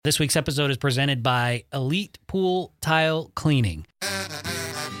This week's episode is presented by Elite Pool Tile Cleaning.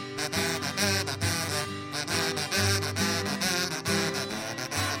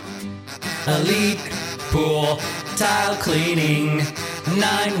 Elite Pool Tile Cleaning,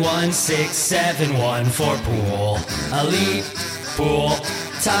 91671 for pool. Elite Pool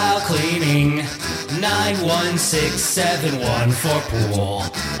Tile Cleaning, 91671 for pool.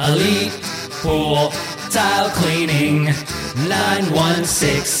 Elite Pool Tile Cleaning,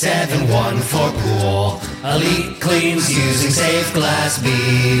 91671 for pool. Elite cleans using safe glass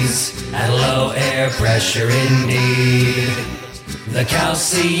beads at low air pressure indeed. The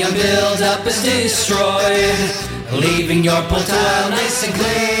calcium buildup is destroyed, leaving your pool tile nice and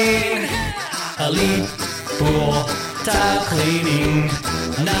clean. Elite Pool Tile Cleaning,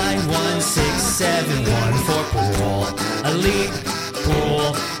 91671 for pool. Elite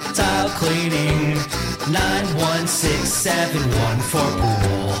Pool Tile Cleaning, 91671 for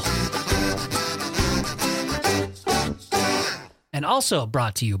pool. And also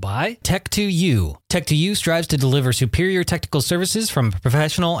brought to you by Tech2U. Tech2U strives to deliver superior technical services from a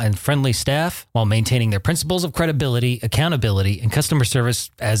professional and friendly staff while maintaining their principles of credibility, accountability, and customer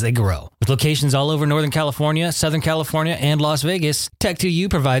service as they grow. With locations all over Northern California, Southern California, and Las Vegas, Tech2U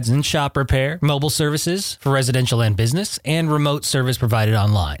provides in-shop repair, mobile services for residential and business, and remote service provided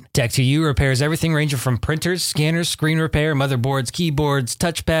online. Tech2U repairs everything ranging from printers, scanners, screen repair, motherboards, keyboards,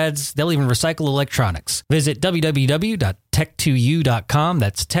 touchpads. They'll even recycle electronics. Visit www.tech2u.com.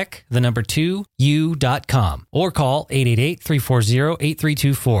 That's tech, the number 2, u.com. Or call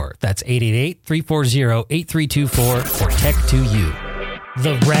 888-340-8324. That's 888-340-8324 for Tech2U.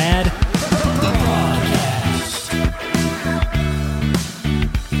 The Rad Broadcast.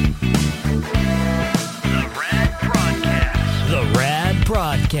 The Rad Broadcast. The Rad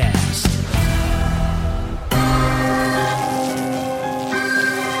Broadcast.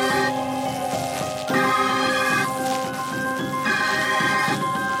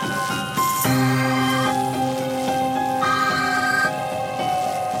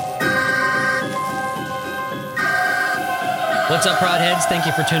 What's up, Prodheads? Thank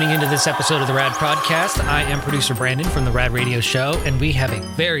you for tuning into this episode of the Rad Podcast. I am producer Brandon from the Rad Radio Show, and we have a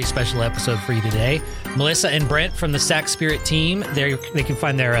very special episode for you today. Melissa and Brent from the Sack Spirit team, they can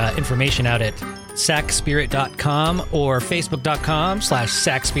find their information out at sackspirit.com or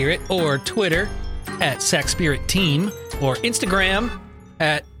facebook.com/sackspirit or Twitter at sackspiritteam or Instagram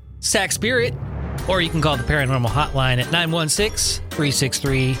at sackspirit, or you can call the paranormal hotline at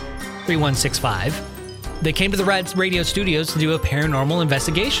 916-363-3165. They came to the Rad Radio Studios to do a paranormal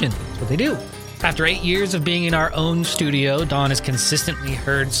investigation. That's what they do. After 8 years of being in our own studio, Dawn has consistently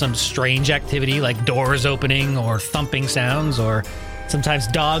heard some strange activity like doors opening or thumping sounds or sometimes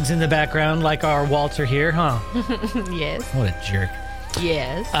dogs in the background like our Walter here, huh? Yes. What a jerk.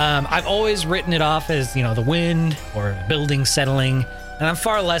 Yes. I've always written it off as, the wind or a building settling, and I'm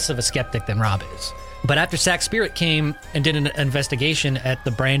far less of a skeptic than Rob is. But after Sack Spirit came and did an investigation at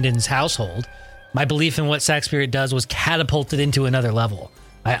the Brandon's household, my belief in what Sack Spirit does was catapulted into another level.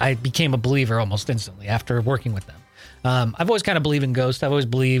 I became a believer almost instantly after working with them. I've always kind of believed in ghosts. I've always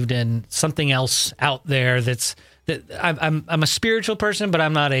believed in something else out there I'm a spiritual person, but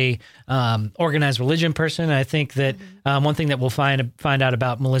I'm not a organized religion person. I think that one thing that we'll find out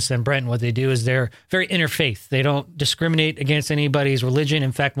about Melissa and Brent and what they do is they're very interfaith. They don't discriminate against anybody's religion.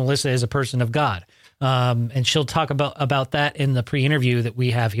 In fact, Melissa is a person of God. And she'll talk about that in the pre-interview that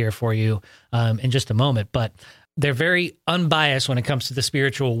we have here for you in just a moment. But they're very unbiased when it comes to the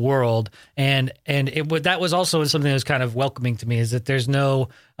spiritual world, and that was also something that was kind of welcoming to me, is that there's no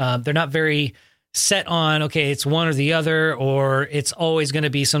they're not very set on, okay, it's one or the other, or it's always going to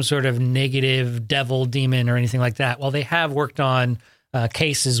be some sort of negative devil, demon, or anything like that. Well, they have worked on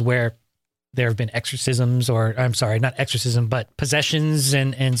cases where there have been exorcisms, or I'm sorry, not exorcism, but possessions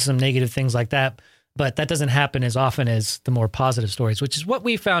and some negative things like that. But that doesn't happen as often as the more positive stories, which is what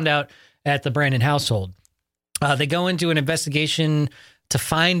we found out at the Brandon household. They go into an investigation to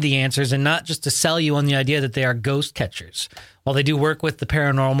find the answers and not just to sell you on the idea that they are ghost catchers. While they do work with the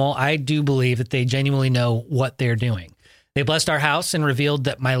paranormal, I do believe that they genuinely know what they're doing. They blessed our house and revealed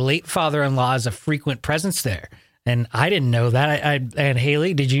that my late father-in-law is a frequent presence there. And I didn't know that. And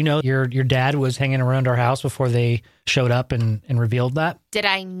Haley, did you know your dad was hanging around our house before they showed up and revealed that? Did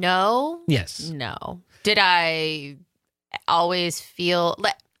I know? Yes. No. Did I always feel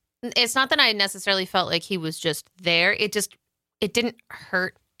it's not that I necessarily felt like he was just there. It didn't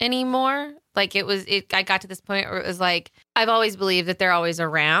hurt anymore. Like I got to this point where it was like, I've always believed that they're always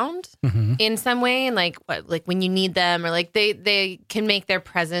around in some way. And like when you need them, or like they can make their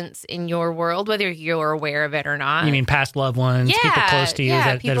presence in your world, whether you're aware of it or not. You mean past loved ones, people close to you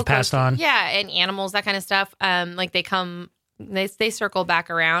that have passed on? Yeah. And animals, that kind of stuff. Like they circle back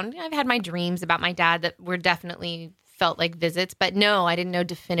around. I've had my dreams about my dad that were definitely felt like visits, but no, I didn't know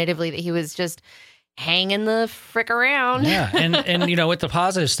definitively that he was just hanging the frick around. Yeah. And you know, with the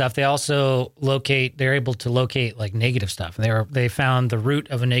positive stuff, they're able to locate like negative stuff. They found the root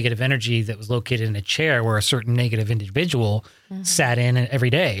of a negative energy that was located in a chair where a certain negative individual sat in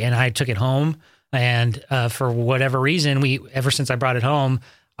every day. And I took it home, and for whatever reason, ever since I brought it home,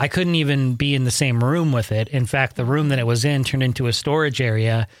 I couldn't even be in the same room with it. In fact, the room that it was in turned into a storage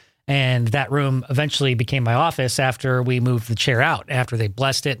area. And that room eventually became my office after we moved the chair out, after they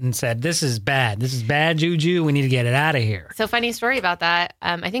blessed it and said, this is bad. This is bad juju. We need to get it out of here. So funny story about that.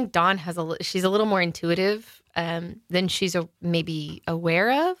 I think Dawn she's a little more intuitive than she's maybe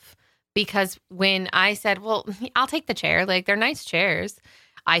aware of, because when I said, well, I'll take the chair, like they're nice chairs.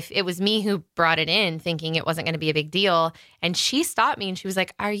 It was me who brought it in thinking it wasn't going to be a big deal. And she stopped me and she was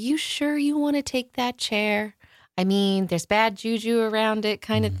like, are you sure you want to take that chair? I mean, there's bad juju around it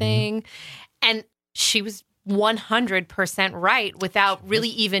kind of thing. And she was 100% right without really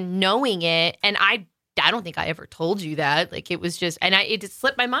even knowing it. And I don't think I ever told you that. Like, it was just, and it just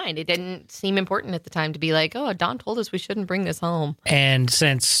slipped my mind. It didn't seem important at the time to be like, oh, Dawn told us we shouldn't bring this home. And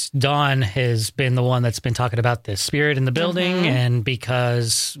since Dawn has been the one that's been talking about the spirit in the building, and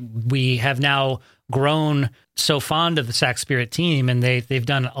because we have now grown so fond of the Sac Spirit team, and they've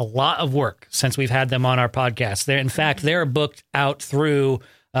done a lot of work since we've had them on our podcast. They're booked out through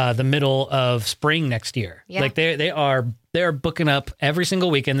the middle of spring next year. Yeah. Like they're booking up every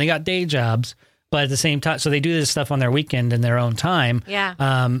single weekend. They got day jobs, but at the same time, so they do this stuff on their weekend in their own time.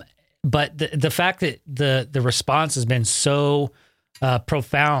 Yeah. But the fact that the response has been so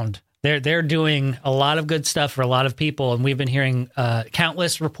profound. They're doing a lot of good stuff for a lot of people, and we've been hearing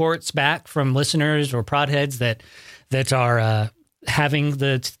countless reports back from listeners or prod heads that are having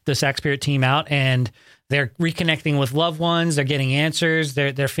the Sac Spirit team out, and they're reconnecting with loved ones. They're getting answers.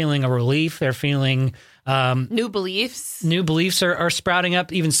 They're feeling a relief. They're feeling new beliefs. New beliefs are sprouting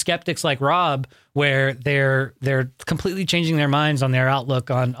up. Even skeptics like Rob, where they're completely changing their minds on their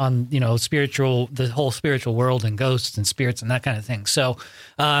outlook on the whole spiritual world and ghosts and spirits and that kind of thing. So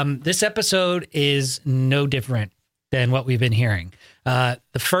this episode is no different than what we've been hearing. The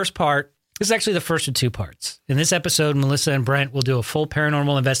first part is actually the first of two parts. In this episode, Melissa and Brent will do a full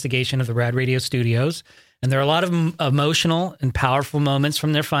paranormal investigation of the Rad Radio Studios. And there are a lot of emotional and powerful moments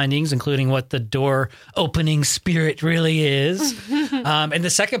from their findings, including what the door opening spirit really is. And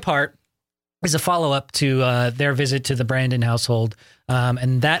the second part is a follow-up to their visit to the Brandon household.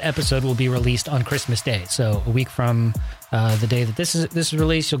 And that episode will be released on Christmas Day. So a week from the day that this is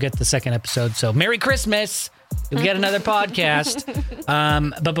released, you'll get the second episode. So Merry Christmas! You'll get another podcast.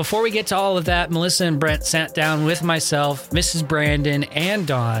 But before we get to all of that, Melissa and Brent sat down with myself, Mrs. Brandon, and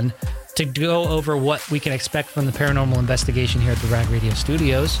Dawn to go over what we can expect from the paranormal investigation here at the Rad Radio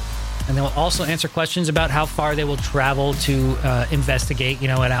Studios. And they will also answer questions about how far they will travel to investigate,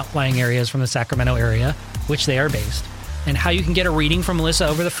 at outlying areas from the Sacramento area, which they are based. And how you can get a reading from Melissa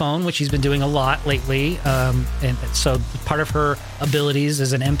over the phone, which she's been doing a lot lately. And so part of her abilities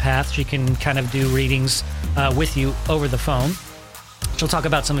as an empath, she can kind of do readings with you over the phone. She'll talk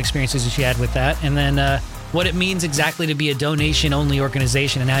about some experiences that she had with that. And then what it means exactly to be a donation-only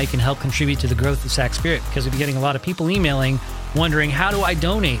organization and how you can help contribute to the growth of Sac Spirit. Because we've been getting a lot of people emailing, wondering, how do I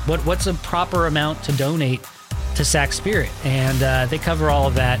donate? What's a proper amount to donate to Sac Spirit? And they cover all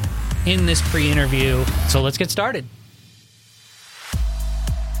of that in this pre-interview. So let's get started.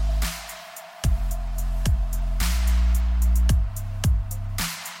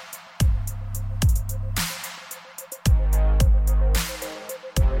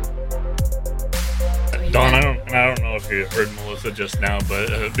 Dawn, I don't know if you heard Melissa just now,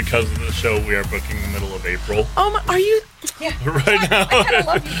 but because of the show, we are booking the middle of April. Oh my, are you? Yeah. Right now. I kind of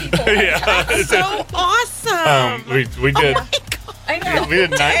love you people. Yeah. That's so awesome. We did. Oh my God. I know. We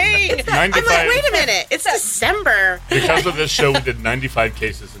did 95. I'm like, wait a minute. It's December. Because of this show, we did 95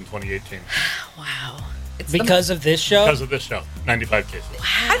 cases in 2018. Wow. Because of this show? Because of this show. 95 cases. Wow.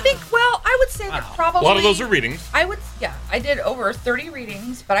 I think, I would say that probably... A lot of those are readings. I did over 30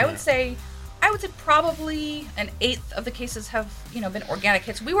 readings, but I would say probably an eighth of the cases have, been organic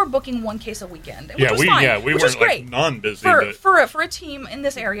hits. We were booking one case a weekend, which was fine, we which weren't great. Non-busy. For a team in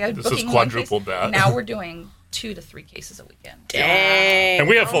this area, this booking is quadrupled one case, that. Now we're doing 2 to 3 cases a weekend. Dang. And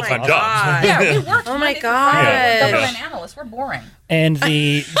we have Oh my full-time God. jobs. Yeah, we work. Oh my Monday through God. Friday. We're Yeah. government analysts. We're boring. And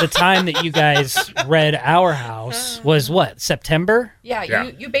the time that you guys read Our House was what, September? Yeah, Yeah.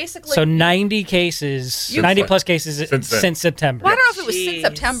 you basically. So 90 cases, You- 90 plus cases Since then. since September. Well, I don't know if it was since Jeez.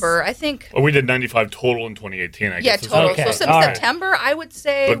 September. I think. Well, we did 95 total in 2018, I Yeah, guess. is total. what it Okay. So was. since All right. September, I would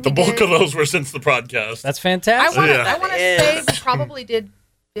say. But the we bulk did- of those were since the podcast. That's I fantastic. want to. Yeah. I want to It say is. we probably did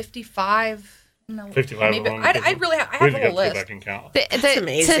 55. No, 55 maybe. of them. I really. I We have need a to whole go list. back and count. To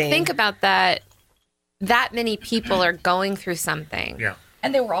amazing. think about that many people are going through something. Yeah.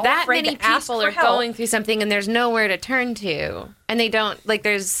 And they were all That afraid many to ask people for are help. going through something and there's nowhere to turn to. And they don't, like,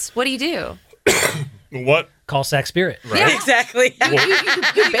 what do you do? What? Call Sac Spirit. Yeah. Exactly.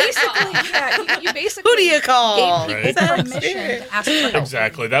 You basically. Yeah, you basically. Who do you call? Gave Right. people permission to ask for help.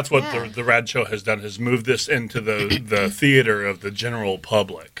 Exactly. That's what Yeah. the Rad Show has done, has moved this into the theater of the general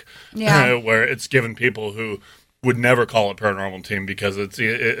public. Yeah. Where it's given people who would never call a paranormal team because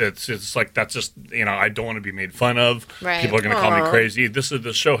it's like, that's just, I don't want to be made fun of. Right. People are going to call me Aw. crazy.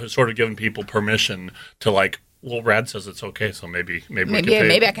 The show has sort of given people permission to, like, well, Rad says it's okay, so maybe we Maybe- can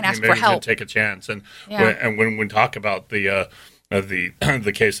maybe I can ask for maybe we can help. take a chance. And Yeah. when we talk about the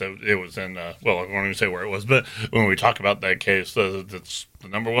the case that it was in, well, I won't even say where it was, but when we talk about that case, that's the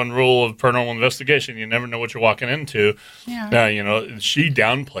number one rule of paranormal investigation. You never know what you're walking into. Yeah. She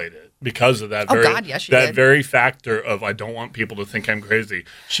downplayed it because of that Oh, very, God, yes, she that did. very factor of, I don't want people to think I'm crazy.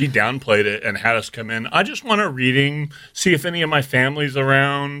 She downplayed it and had us come in. I just want a reading, see if any of my family's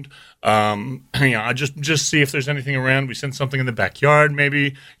around. I just see if there's anything around. We sent something in the backyard,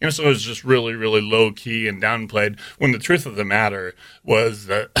 maybe. So it was just really, really low key and downplayed. When the truth of the matter was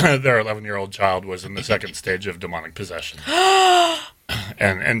that their 11-year-old child was in the second stage of demonic possession,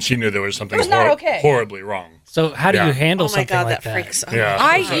 and she knew there was something It was not okay. horribly wrong. So how do Yeah. you handle Oh my something God, like that that? freaks. Yeah.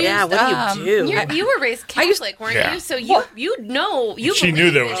 I So- used, Yeah, what do you do? You were raised I used- Catholic, weren't Yeah. you? So Well- you know, you She knew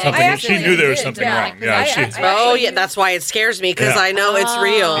believe there was it. something. I She knew there was did, something yeah. wrong. Yeah, she. Oh yeah, that's why it scares me because Yeah. I know it's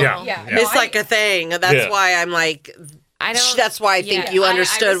real. Yeah. Yeah. Yeah. No, It's like a thing. That's Yeah. why I'm like. I don't, That's why I think yeah. you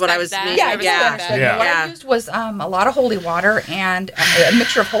understood what I respect was that. meaning. Yeah, I I really Yeah. understood. Yeah. What Yeah. I used was a lot of holy water and a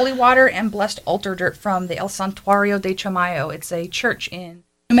mixture of holy water and blessed altar dirt from the El Santuario de Chamayo. It's a church in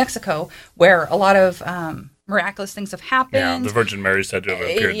New Mexico where a lot of miraculous things have happened. Yeah, the Virgin Mary said to have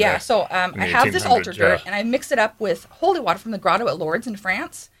appeared Yeah, there. so in the I have this 1800s, altar dirt yeah. and I mix it up with holy water from the grotto at Lourdes in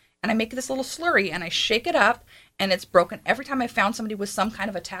France. And I make this little slurry and I shake it up and it's broken. Every time I found somebody with some kind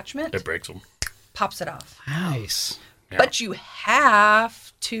of attachment, It breaks them. pops it off. Nice. Yeah. But you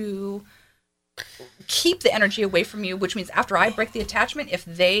have to keep the energy away from you, which means after I break the attachment, if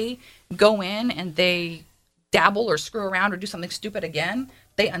they go in and they dabble or screw around or do something stupid again,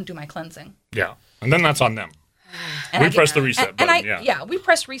 they undo my cleansing. Yeah, and then that's on them. And We I get- press the reset and button, I, yeah. we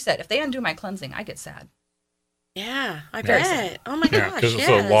press reset. If they undo my cleansing, I get sad. Yeah, I Very bet. Oh my Yeah, gosh. because it's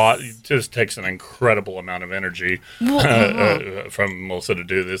yes. a lot. It just takes an incredible amount of energy from Melissa to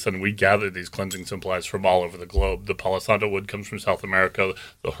do this, and we gather these cleansing supplies from all over the globe. The Palo Santo wood comes from South America.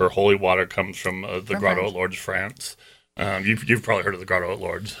 Her holy water comes from the Grotto at Lourdes, France. You've probably heard of the Grotto at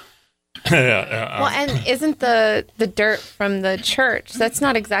Lourdes. Well, and isn't the dirt from the church? That's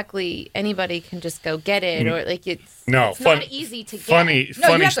not exactly anybody can just go get it, or like it's No, it's fun- not easy to get. funny No,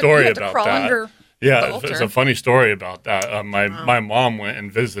 funny you have story to, you have to about crawl that. under Yeah, the it's altar. a funny story about that. My mom went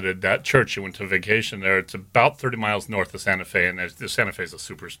and visited that church. She went to vacation there. It's about 30 miles north of Santa Fe, and Santa Fe is a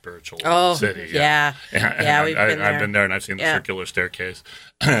super spiritual city. Yeah. And Yeah, we've been I've there. been there, and I've seen the Yeah. circular staircase.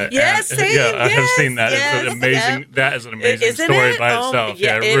 Yes, same, yeah, I have seen that. yes, It's an amazing. yep. That is an amazing Isn't story it? by Oh, itself.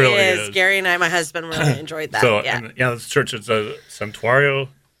 Yeah, it really is. Gary and I, my husband, really enjoyed that. So, yeah. and, this church is a Santuario.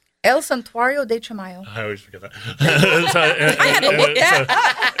 El Santuario de Chamayo. I always forget that. I had to look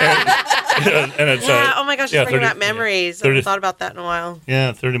And it's Yeah, oh my gosh, yeah, it's bringing 30 back memories. I 30 haven't thought about that in a while.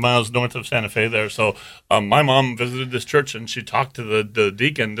 Yeah, 30 miles north of Santa Fe there. So my mom visited this church and she talked to the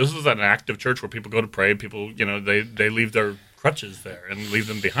deacon. This is an active church where people go to pray. People, they leave their crutches there and leave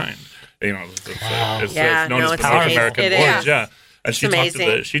them behind. It's Yeah, known no, as it's the North amazing. American It Boards. is. Yeah. And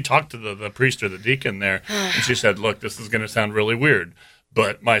It's she talked to the priest or the deacon there, and she said, "Look, this is going to sound really weird,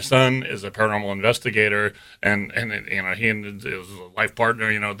 but my son is a paranormal investigator, and he and his life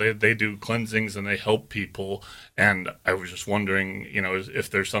partner, they do cleansings and they help people, and I was just wondering, if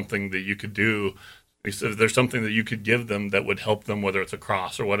there's something that you could do." He said, if there's something that you could give them that would help them, whether it's a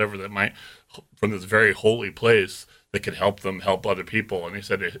cross or whatever that might, from this very holy place, that could help them help other people. And he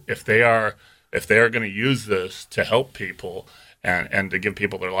said, if they are going to use this to help people, and to give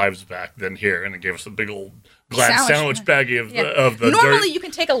people their lives back than here. And it gave us a big old glad sandwich baggie of the Normally dirt. you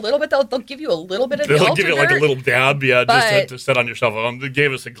can take a little bit. They'll give you a little bit of the They'll altar give you like a dirt, little dab, just but to set on yourself. They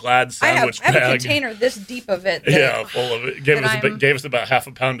gave us a glad I sandwich have a bag. container this deep of it. Full of it. Gave us about half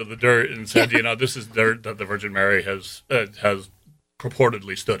a pound of the dirt and said, this is dirt that the Virgin Mary has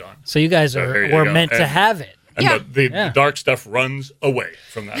purportedly stood on. So you guys So here you were go. meant to And- have it. And the Yeah. dark stuff runs away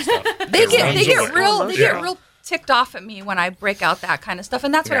from that stuff. They It get runs away. get real ticked off at me when I break out that kind of stuff,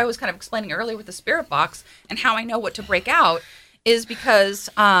 and that's what Yeah. I was kind of explaining earlier with the spirit box and how I know what to break out is because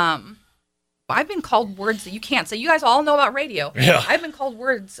I've been called words that you can't say. You guys all know about radio. Yeah. I've been called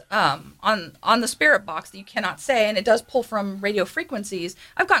words on the spirit box that you cannot say, and it does pull from radio frequencies.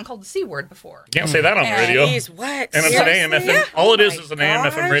 I've gotten called the C word before. Can't say that on the And radio. Jeez, what? And it's an Seriously? AM FM. Yeah. All it Oh is my is an AM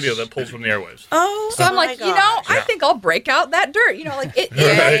FM gosh. radio that pulls from the airwaves. Oh, So I'm my like, gosh. I think I'll break out that dirt. Like it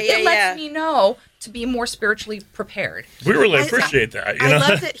Yeah, lets me know to be more spiritually prepared. We really appreciate that. I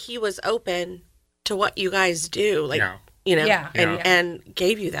love that he was open to what you guys do. Like, Yeah. Yeah. and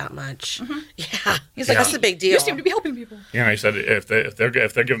gave you that much. Yeah. He's like, That's a big deal. You seem to be helping people. He said if they're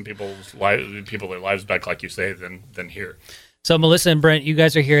giving people their lives back, like you say, then here. So Melissa and Brent, you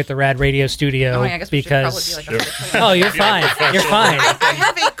guys are here at the Rad Radio Studio Oh, yeah, I guess we should because probably be like oh, you're fine. You're fine. I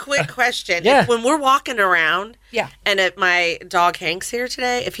have a quick question. Yeah. If, when we're walking around, Yeah. and if my dog Hank's here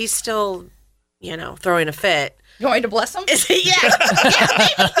today, if he's still, throwing a fit, You want me to bless him? is he? Yeah,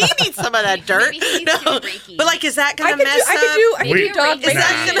 maybe he needs some of that dirt. Maybe he needs to do Reiki. but like, is that I gonna could mess do, I up? could do, I could We- do dog Is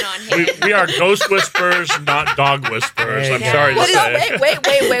that Reiki. gonna- We are ghost whisperers, not dog whisperers. I'm Yeah. sorry to What is,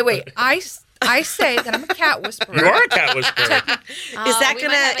 say. wait. I say that I'm a cat whisperer. You are a cat whisperer. Is that we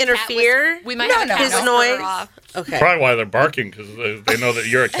gonna might have a cat interfere? We might No, have a no, cat His whisperer noise? off. Okay. Probably why they're barking, because they know that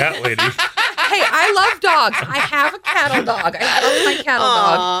you're a cat lady. Hey, I love dogs. I have a cattle dog. I love my cattle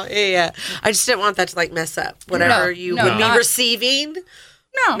dog. Aw, yeah. I just didn't want that to like mess up whatever you no, would be not- receiving.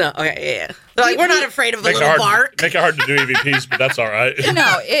 No. No, okay, yeah. They're like, we're not afraid of the Make it little hard. bark. Make it hard to do EVPs, but that's all right.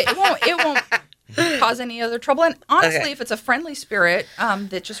 No, it won't cause any other trouble. And honestly, Okay. if it's a friendly spirit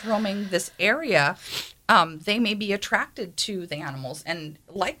that's just roaming this area, they may be attracted to the animals and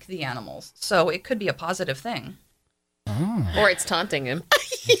like the animals. So it could be a positive thing. Or it's taunting him.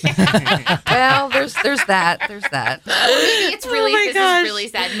 Well, there's that. There's that. Maybe it's really, my this gosh. is really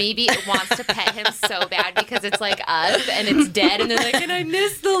sad. Maybe it wants to pet him so bad because it's like us and it's dead. And they're like, and I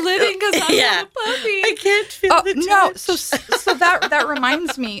miss the living because I'm Yeah. a puppy. I can't feel Oh the no! touch. So that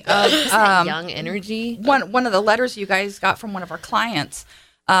reminds me of Young energy. one of the letters you guys got from one of our clients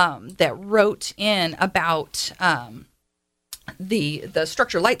that wrote in about the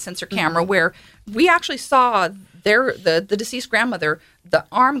structure light sensor camera, where we actually saw the deceased grandmother, the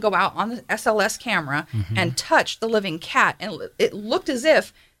arm go out on the SLS camera and touch the living cat, and it looked as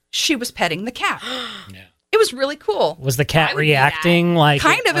if she was petting the cat. It was really cool. Was the cat I would do reacting like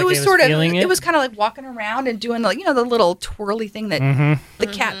Kind of. like It was sort of. feeling It was kind of like walking around and doing the little twirly thing that the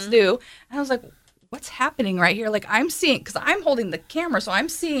cats do. And I was like, "What's happening right here?" Like I'm seeing, because I'm holding the camera, so I'm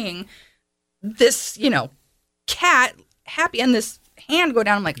seeing this, cat happy, and this hand go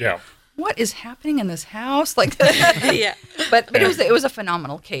down. I'm like, Yeah. what is happening in this house? Like, Yeah. but it was a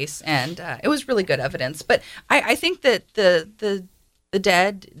phenomenal case, and it was really good evidence. But I think that the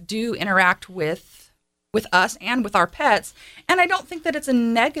dead do interact with us and with our pets, and I don't think that it's a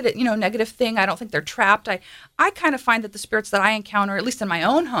negative thing. I don't think they're trapped. I kind of find that the spirits that I encounter, at least in my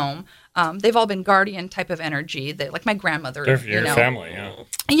own home, they've all been guardian type of energy. They, like my grandmother, They're your family, yeah.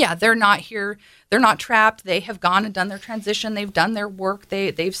 yeah, they're not here. They're not trapped. They have gone and done their transition. They've done their work.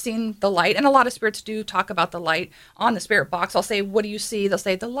 They've seen the light. And a lot of spirits do talk about the light on the spirit box. I'll say, "What do you see?" They'll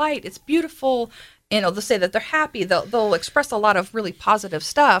say, "The light. It's beautiful." They'll say that they're happy. They'll express a lot of really positive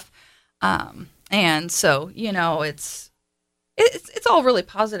stuff. And so, it's all really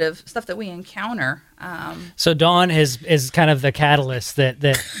positive stuff that we encounter. So Dawn is kind of the catalyst that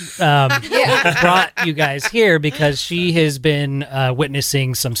brought you guys here, because she has been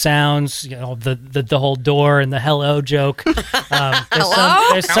witnessing some sounds, the whole door and the hello joke. There's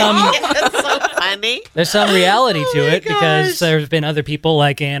That's so funny. There's some reality to it, because gosh. there's been other people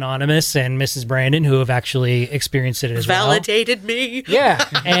like Anonymous and Mrs. Brandon who have actually experienced it as well. Validated me. Yeah,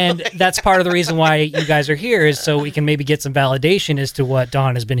 and that's part of the reason why you guys are here, is so we can maybe get some validation as to what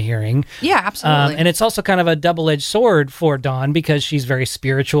Dawn has been hearing. Yeah, absolutely. And it's also kind of a double-edged sword for Dawn, because she's very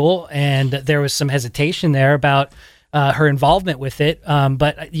spiritual, and there was some hesitation there about her involvement with it.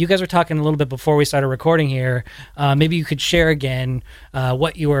 But you guys were talking a little bit before we started recording here. Maybe you could share again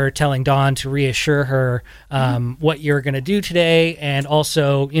what you were telling Dawn to reassure her what you're going to do today, and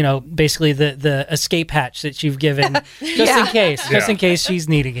also, basically the escape hatch that you've given just in case she's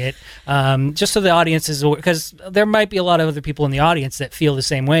needing it. Just so the audience is, because there might be a lot of other people in the audience that feel the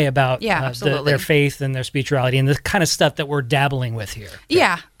same way about their faith and their spirituality and the kind of stuff that we're dabbling with here.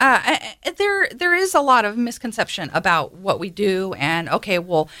 Yeah. There is a lot of misconception about what we do, and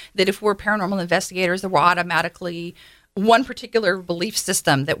that if we're paranormal investigators, that we're automatically one particular belief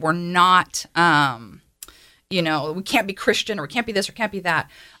system, that we're not, we can't be Christian, or we can't be this or can't be that.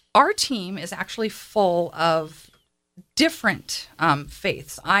 Our team is actually full of different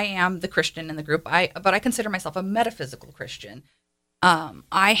faiths. I am the Christian in the group, but I consider myself a metaphysical Christian.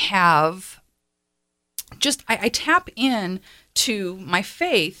 I tap in to my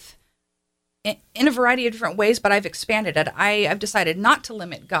faith in a variety of different ways, but I've expanded it. I've decided not to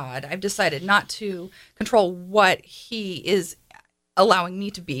limit God. I've decided not to control what he is allowing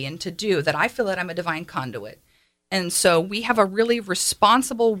me to be and to do, that I feel that I'm a divine conduit. And so we have a really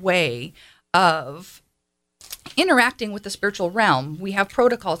responsible way of interacting with the spiritual realm. We have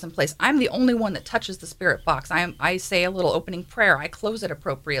protocols in place. I'm the only one that touches the spirit box. I say a little opening prayer. I close it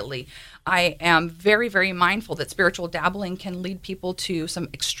appropriately. I am very, very mindful that spiritual dabbling can lead people to some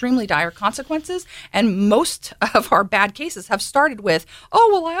extremely dire consequences. And most of our bad cases have started with,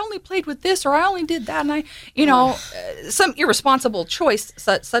 I only played with this, or I only did that. And some irresponsible choice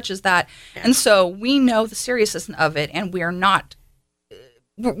such as that. Yeah. And so we know the seriousness of it, and we're not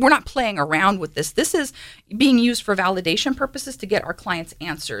playing around with this. This is being used for validation purposes to get our clients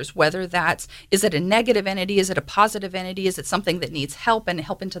answers, whether is it a negative entity? Is it a positive entity? Is it something that needs help and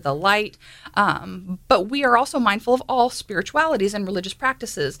help into the light? But we are also mindful of all spiritualities and religious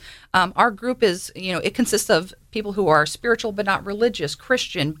practices. Our group is, it consists of people who are spiritual but not religious,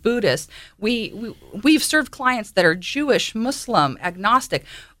 Christian, Buddhist. We've served clients that are Jewish, Muslim, agnostic.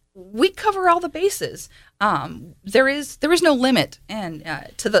 We cover all the bases. There is no limit, and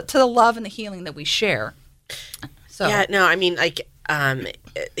to the love and the healing that we share. So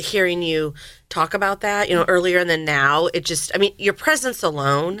hearing you talk about that, earlier and then now, your presence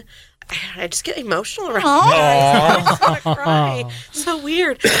alone, I just get emotional around it. I just want to cry. So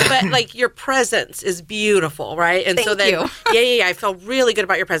weird, but your presence is beautiful, right? And Thank you. I felt really good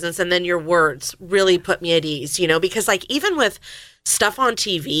about your presence, and then your words really put me at ease. Because even with stuff on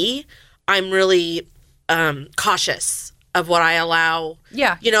TV, I'm really cautious of what I allow.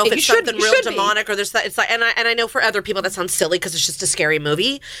 Yeah. If it's something real demonic or there's that, it's and I know for other people that sounds silly because it's just a scary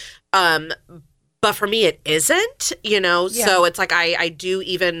movie. But for me, it isn't, so it's I do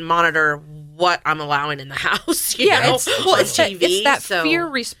even monitor what I'm allowing in the house, it's TV. It's that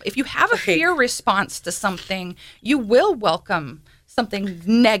fear. If you have a fear response to something, you will welcome something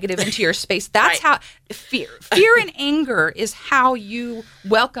negative into your space. That's how fear and anger is how you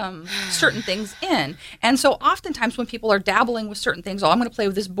welcome certain things in. And so oftentimes when people are dabbling with certain things, I'm going to play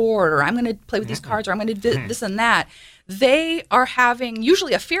with this board, or I'm going to play with these cards, or I'm going to do this and that, they are having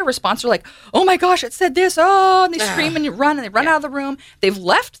usually a fear response. They're like, oh my gosh, it said this. Oh, and they scream and run out of the room. They've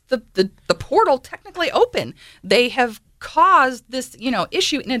left the portal technically open. They have caused this,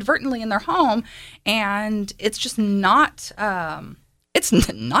 issue inadvertently in their home, and it's just not it's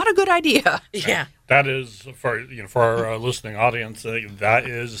not a good idea. Yeah. That is for our listening audience, that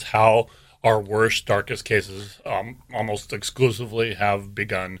is how our worst, darkest cases almost exclusively have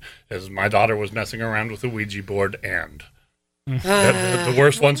begun, as my daughter was messing around with a Ouija board, and the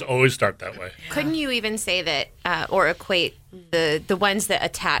worst ones always start that way. Couldn't you even say that or equate the ones that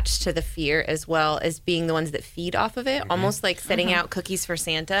attach to the fear as well as being the ones that feed off of it, almost like setting out cookies for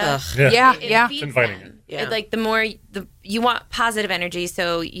Santa? Yeah. It's inviting it. Yeah. The more you want positive energy,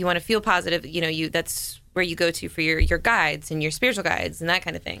 so you want to feel positive, that's where you go to for your guides and your spiritual guides and that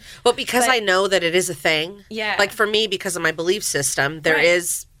kind of thing. Well, because I know that it is a thing. Yeah. For me, because of my belief system, there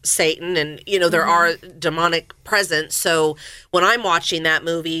is Satan, and there are demonic presence. So when I'm watching that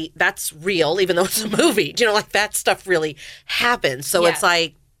movie, that's real, even though it's a movie. That stuff really happens. So it's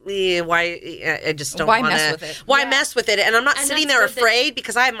why I just don't want to mess with it. Why mess with it? And I'm not sitting there afraid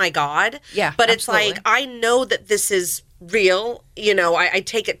because I have my God. Yeah, but absolutely. It's I know that this is real. I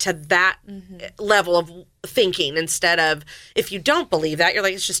take it to that level of thinking, instead of, if you don't believe that, you're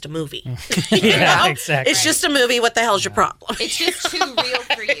like, it's just a movie. Exactly. It's just a movie. What the hell's your problem? It's just too real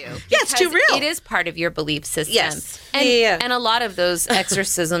for you. Yeah, it's too real. it is part of your belief system. Yes. And, Yeah. and a lot of those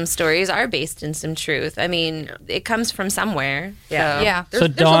exorcism stories are based in some truth. I mean, it comes from somewhere. Yeah. So. Yeah, there's a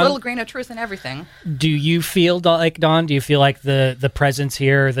Dawn- little grain of truth in everything. Do you feel like, Dawn, do you feel like the presence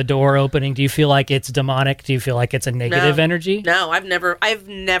here, the door opening, do you feel like it's demonic? Do you feel like it's a negative energy? No, I've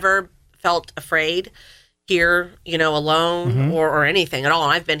never felt afraid here, alone or anything at all.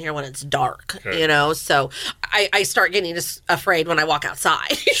 And I've been here when it's dark, so I start getting just afraid when I walk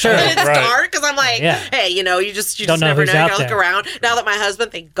outside. Sure. When it's Right. dark, because I'm like, Yeah. hey, you just Don't know never who's know. You out gotta look there. around. Now that my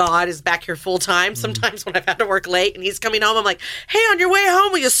husband, thank God, is back here full time, sometimes when I've had to work late and he's coming home, I'm like, hey, on your way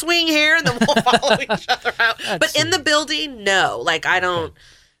home, will you swing here? And then we'll follow each other out. But in the building, no. Like,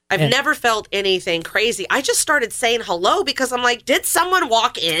 I've never felt anything crazy. I just started saying hello because I'm like, did someone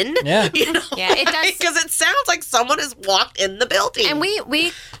walk in? Yeah. Yeah, it does. Because it sounds like someone has walked in the building. And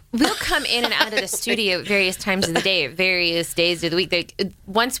we'll come in and out of the studio at various times of the day, at various days of the week. Like,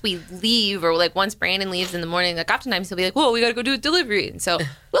 once we leave, or like once Brandon leaves in the morning, like oftentimes he'll be like, "Whoa, we got to go do a delivery," and so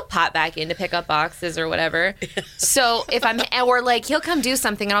we'll pop back in to pick up boxes or whatever. So if or like he'll come do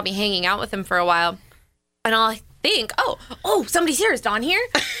something, and I'll be hanging out with him for a while, and I'll think, "Oh, somebody's here. Is Dawn here?"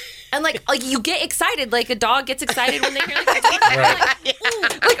 And like you get excited, like a dog gets excited when they hear like a dog. Right.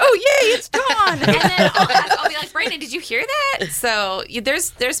 Like, oh yay, it's Dawn. And then I'll be like, Brandon, did you hear that? So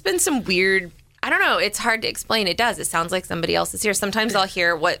there's been some weird, I don't know, it's hard to explain. It does. It sounds like somebody else is here. Sometimes I'll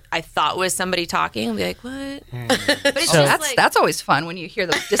hear what I thought was somebody talking and be like, what? But it's So- just That's always fun when you hear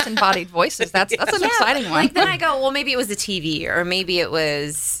the disembodied voices. That's an exciting one. Like then I go, well, maybe it was the TV or maybe it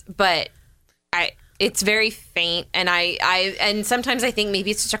was, but it's very faint. And and sometimes I think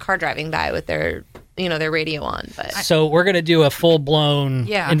maybe it's just a car driving by with their radio on. But So we're going to do a full-blown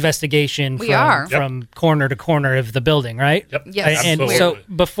Yeah. investigation We are. from corner to corner of the building, right? Yep. Yes. And Absolutely. so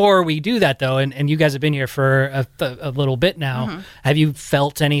before we do that, though, and you guys have been here for a little bit now, have you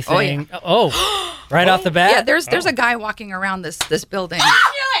felt anything? Oh, right off the bat? Yeah, there's a guy walking around this building. I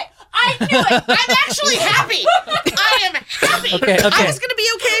knew it. I'm actually happy. I am happy. Okay. I was going to be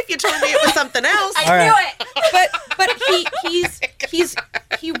okay if you told me it was something else. All right. But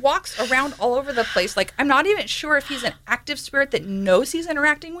he walks around all over the place. Like, I'm not even sure if he's an active spirit that knows he's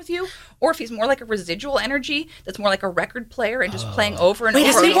interacting with you, or if he's more like a residual energy that's more like a record player and just playing over and Wait,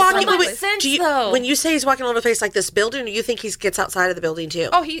 over. is he and over walking? the makes place. sense, Do you, though. when you say he's walking all over the place like this building, do you think he gets outside of the building too?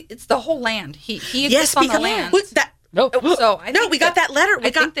 Oh, it's the whole land. He exists yes, on because the land. What's that? No. So I No, think we got that letter. We I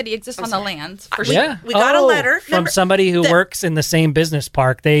got think that he exists on the land for sure. Yeah. we got a letter. from Remember- somebody who works in the same business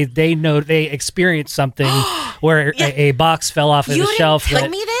park. They know they experienced something where a box fell off of You the didn't shelf. tell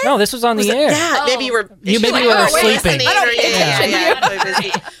me this? No, this was on the air. Yeah, maybe you were. Maybe like, you were oh, wait, sleeping. listening, I don't or- pay attention yeah, yeah,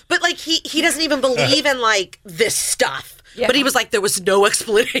 yeah. But like he doesn't even believe in like this stuff. Yeah. But he was like, there was no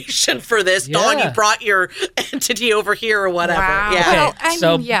explanation for this. Dawn, Yeah. you brought your entity over here or whatever. Wow. Yeah. Well, Okay, I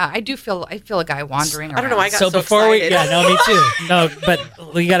so- mean, yeah, I feel a guy wandering around. I don't know why I got So so before excited. me too. No,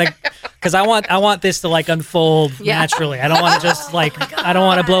 but we gotta, because I want this to like unfold naturally. I don't want to just like I don't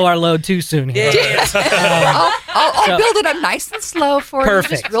want to blow our load too soon here. I'll build it up nice and slow for you,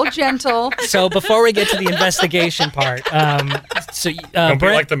 Perfect. just real gentle. So before we get to the investigation part, Don't be Brent,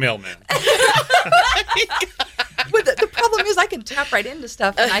 like the mailman. But the problem is, I can tap right into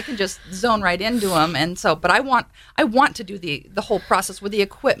stuff and I can just zone right into them. And so, but I want to do the whole process with the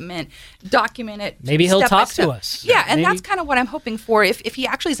equipment, document it. Maybe he'll step by talk to step. us. Yeah, and Maybe- that's kind of what I'm hoping for. If he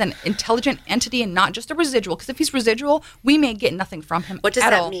actually is an intelligent entity and not just a residual, because if he's residual, we may get nothing from him. What does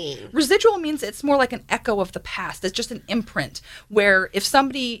at that all. mean? Residual means it's more like an echo of the past. It's just an imprint where if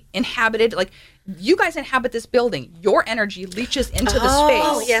somebody inhabited, like you guys inhabit this building, your energy leaches into the space.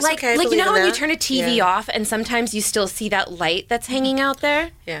 Oh, yes, like, okay, I like you believe know how in when you that. turn a TV Yeah. off and sometimes you still see that light that's hanging out there?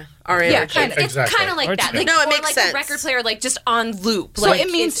 Yeah. Our Yeah, energy. kind of. It's Exactly. kind of like Or that. it's- Like, No, it or makes like sense. a record player, like just on loop. So like, it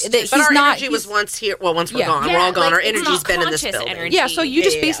means it's that just- But he's our not- energy was he's- once here. Well, once we're Yeah. gone. Yeah, we're all gone. like, Our it's energy's not been in this conscious building. energy. Yeah, so you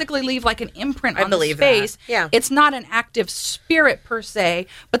just Yeah. basically leave like an imprint I on the believe that. space. Yeah. It's not an active spirit per se,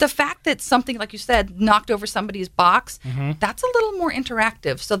 but the fact that something, like you said, knocked over somebody's box, that's a little more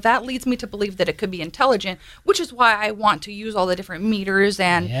interactive. So that leads me to believe that it could be intelligent, which is why I want to use all the different meters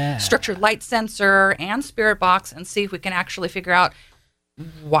and Yeah. structured light sensor and spirit box and see if we can actually figure out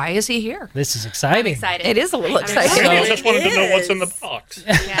why is he here. This is I'm exciting. excited. It is a little I'm exciting. Maybe I It just wanted to know what's in the is. box.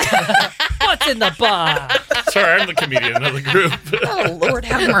 What's in the box? Sorry, I'm the comedian of the group. Oh, Lord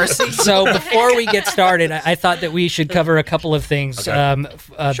have mercy. So before we get started, I thought that we should cover a couple of things. Okay.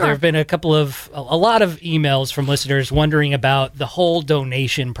 There have been a lot of emails from listeners wondering about the whole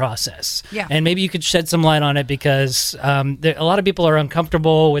donation process. Yeah. And maybe you could shed some light on it because a lot of people are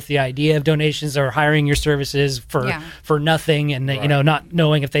uncomfortable with the idea of donations or hiring your services for nothing, and not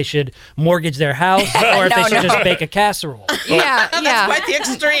knowing if they should mortgage their house or if they should just bake a casserole. Yeah, yeah. Quite the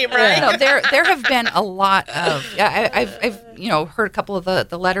extreme, right? No, there have been a lot of. I've heard a couple of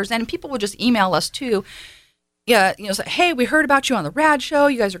the letters, and people will just email us too. Yeah, say, hey, we heard about you on the Rad Show.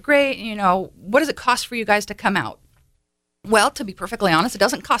 You guys are great. What does it cost for you guys to come out? Well, to be perfectly honest, it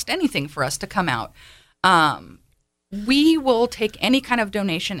doesn't cost anything for us to come out. We will take any kind of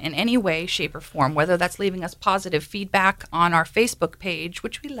donation in any way, shape, or form, whether that's leaving us positive feedback on our Facebook page,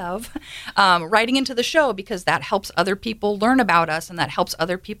 which we love, writing into the show because that helps other people learn about us, and that helps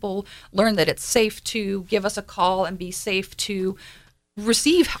other people learn that it's safe to give us a call and be safe to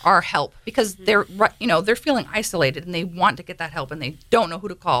receive our help because they're feeling isolated and they want to get that help and they don't know who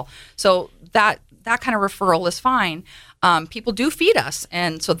to call. So that kind of referral is fine. People do feed us,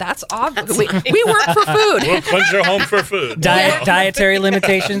 and so that's obvious. We work for food. We'll cleanse your home for food. Dietary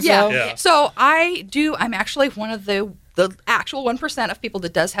limitations, yeah. though? Yeah. So I'm actually one of the actual 1% of people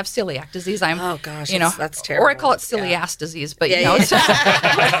that does have celiac disease. Oh gosh, that's terrible. Or I call it silly ass disease, but it's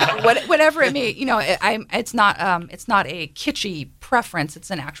whatever it may. It's not a kitschy preference.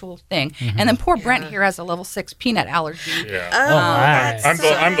 It's an actual thing. Mm-hmm. And then poor Brent here has a level 6 peanut allergy. Yeah. Right. I'm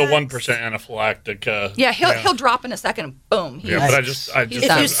the 1% anaphylactic. He'll drop in a second. And boom. But I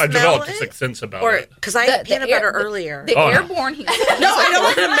developed a sixth sense about it. Because I ate peanut butter earlier. The airborne. No, I don't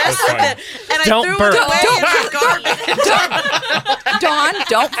want to mess with it. And Don't I threw burp. it away in the garbage. Dawn,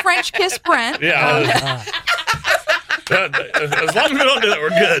 don't French kiss Brent. Yeah. As long as we don't do that, we're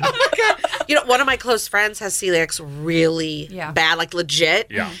good. One of my close friends has celiac really bad, like legit.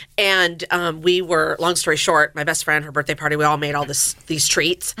 Yeah. And we were, long story short, my best friend, her birthday party, we all made all these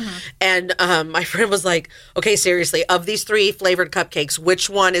treats. Mm-hmm. And my friend was like, okay, seriously, of these 3 flavored cupcakes, which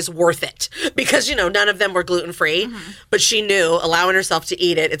one is worth it? Because, none of them were gluten-free. Mm-hmm. But she knew, allowing herself to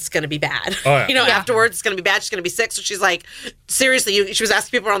eat it, it's going to be bad. Oh, yeah. Afterwards, it's going to be bad. She's going to be sick. So she's like, seriously, she was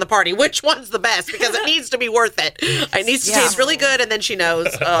asking people around the party, which one's the best? Because it needs to be worth it. It needs to taste really good, and then she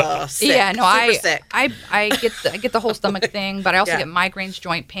knows. Sick. Yeah, no, super sick. I get the whole stomach thing, but I also get migraines,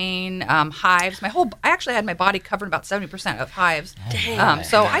 joint pain, hives. I actually had my body covered about 70% of hives.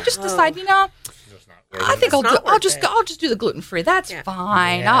 So I just decided, I think I'll just do the gluten free. That's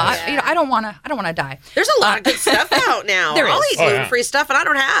fine. Yeah. I don't want to die. There's a lot of good stuff out now. There I'll is. eat gluten free stuff, and I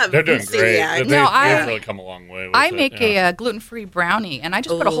don't have. They're doing great. celiac. They've really come a long way. I make a gluten free brownie, and I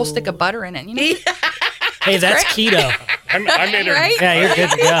just put a whole stick of butter in it. Hey, that's keto. I made her. Right? Yeah, you're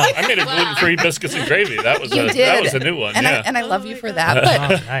good to go. I made a gluten-free biscuits and gravy. That was a new one. And I love you for that.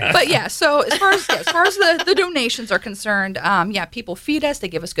 But nice. but yeah, so as far as the donations are concerned, people feed us, they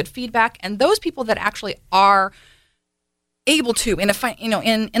give us good feedback, and those people that actually are able to in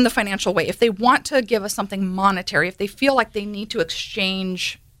the financial way, if they want to give us something monetary, if they feel like they need to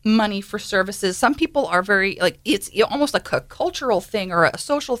exchange money for services. Some people are very it's almost like a cultural thing or a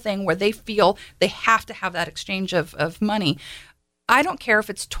social thing where they feel they have to have that exchange of money. I don't care if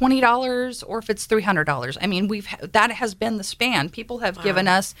it's $20 or if it's $300. I mean, that has been the span. People have given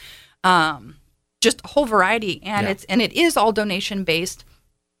us just a whole variety, and it is all donation based.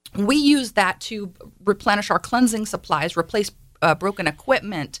 We use that to replenish our cleansing supplies, replace broken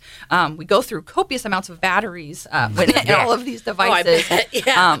equipment. We go through copious amounts of batteries in all of these devices.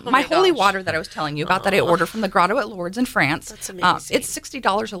 My holy water that I was telling you about that I ordered from the Grotto at Lourdes in France. That's amazing. It's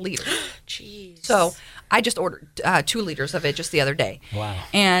 $60 a liter. Jeez. So I just ordered 2 liters of it just the other day. Wow.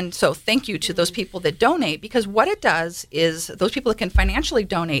 And so thank you to those people that donate, because what it does is those people that can financially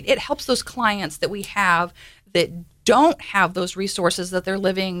donate, it helps those clients that we have that don't have those resources, that they're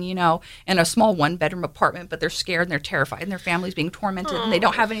living, in a small 1-bedroom apartment, but they're scared and they're terrified and their family's being tormented and they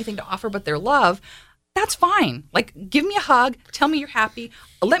don't have anything to offer but their love. That's fine. Give me a hug. Tell me you're happy.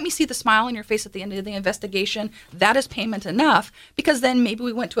 Let me see the smile on your face at the end of the investigation. That is payment enough, because then maybe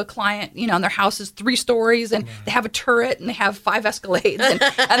we went to a client, and their house is 3 stories and they have a turret and they have 5 Escalades and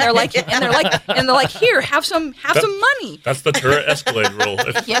they're like, here, have some money. That's the turret Escalade rule.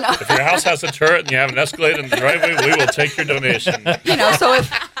 If your house has a turret and you have an Escalade in the driveway, we will take your donation. But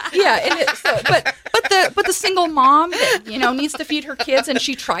the single mom that needs to feed her kids and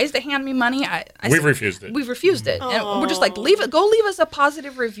she tries to hand me money, we've refused it. We've refused it, and we're just like, leave us a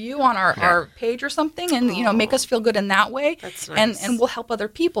positive review on our page or something, and make us feel good in that way. That's nice. and we'll help other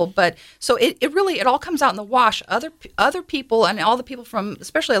people. But so it really all comes out in the wash. Other people and all the people from,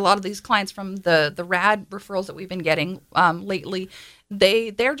 especially a lot of these clients from the RAD referrals that we've been getting lately,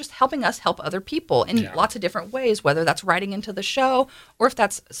 they're just helping us help other people in lots of different ways, whether that's writing into the show or if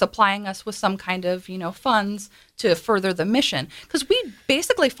that's supplying us with some kind of funds to further the mission, because we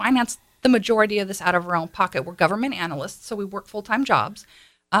basically finance the majority of this out of our own pocket. We're government analysts, so we work full-time jobs,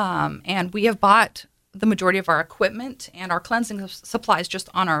 and we have bought the majority of our equipment and our cleansing supplies just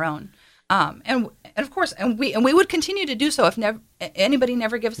on our own. And of course, and we would continue to do so if anybody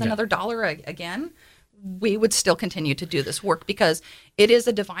never gives another dollar again. We would still continue to do this work because it is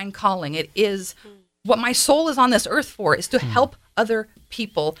a divine calling. It is what my soul is on this earth for, is to help other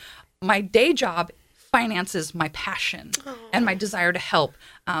people. My day job finances my passion and my desire to help.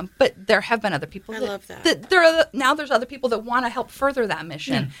 But there have been other people. I love that. Now there's other people that want to help further that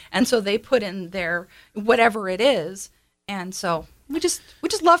mission. And so they put in their whatever it is. And so we just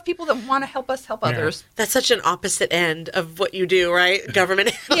love people that want to help us help others. That's such an opposite end of what you do, right?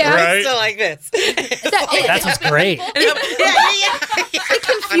 Government. Yeah. Right. So like this. That sounds great. It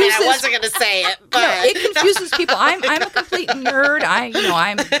confuses. I mean, I wasn't going to say it, but No, it confuses people. I'm a complete nerd.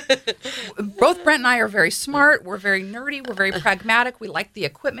 I'm both Brent and I are very smart. We're very nerdy. We're very pragmatic. We like the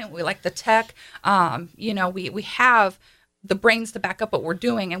equipment. We like the tech. We have the brains to back up what we're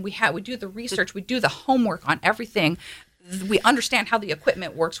doing, and we do the research. We do the homework on everything. We understand how the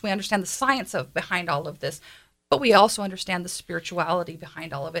equipment works. We understand the science behind all of this. But we also understand the spirituality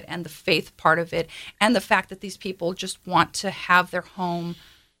behind all of it and the faith part of it and the fact that these people just want to have their home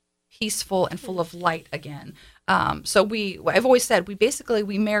peaceful and full of light again. So I've always said,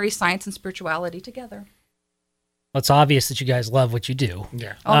 we marry science and spirituality together. Well, it's obvious that you guys love what you do.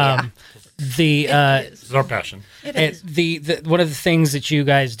 Yeah. Oh, yeah. This is our passion. It is. The one of the things that you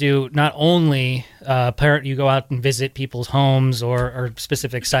guys do, not only you go out and visit people's homes or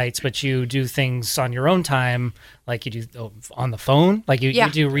specific sites, but you do things on your own time, like you do on the phone, like you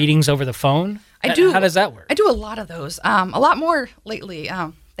do readings over the phone. I do. How does that work? I do a lot of those. A lot more lately.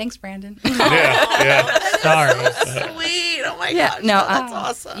 Thanks, Brandon. Yeah. Sorry. sweet. Oh my Yeah, gosh. no, that's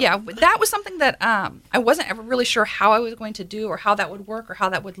awesome. Yeah, that was something that I wasn't ever really sure how I was going to do or how that would work or how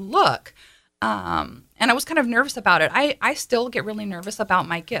that would look. And I was kind of nervous about it. I still get really nervous about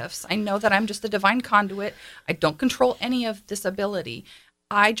my gifts. I know that I'm just a divine conduit. I don't control any of this ability.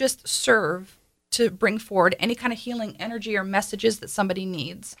 I just serve to bring forward any kind of healing energy or messages that somebody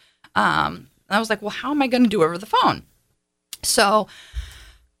needs. And I was like, well, how am I going to do it over the phone? So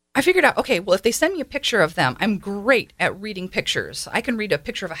I figured out, okay, well, if they send me a picture of them, I'm great at reading pictures. I can read a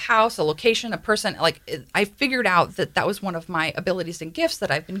picture of a house, a location, a person. I figured out that was one of my abilities and gifts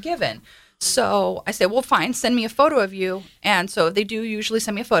that I've been given. So I said, well, fine, send me a photo of you. And so they do usually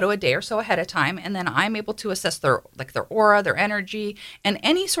send me a photo a day or so ahead of time. And then I'm able to assess their aura, their energy, and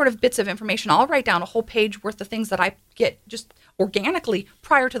any sort of bits of information. I'll write down a whole page worth of things that I get just organically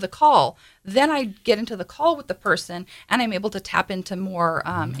prior to the call. Then I get into the call with the person and I'm able to tap into more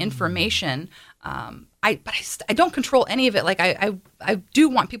information. I don't control any of it. Like I do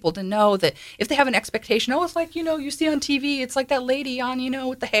want people to know that if they have an expectation, it's like, you see on TV, it's like that lady on,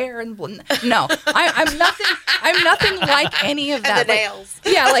 with the hair and no, I'm nothing like any of that. And the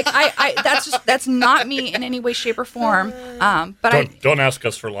nails. That's not me in any way, shape or form. But Don't ask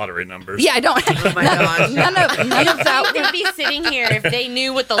us for lottery numbers. I don't. Oh my gosh. None of that. They'd be sitting here if they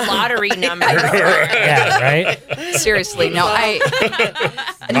knew what the lottery numbers were. Yeah, right? Seriously, no.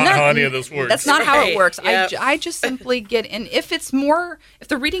 Not how any of this works. That's not how it works. Yep. I just simply get in. If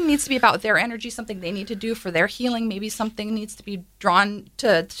the reading needs to be about their energy, something they need to do for their healing, maybe something needs to be drawn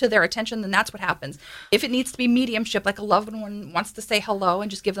to their attention, then that's what happens. If it needs to be mediumship, like a loved one wants to say hello and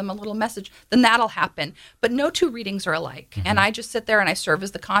just give them a little message, then that'll happen. But no two readings are alike. And I just sit there and I serve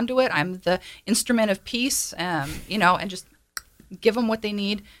as the conduit. I'm the instrument of peace, and just give them what they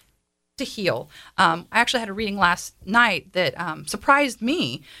need to heal. I actually had a reading last night that surprised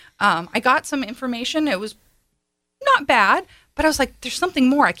me. I got some information. It was not bad, but I was like, there's something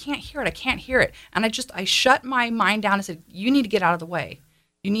more. I can't hear it. And I shut my mind down and said, you need to get out of the way.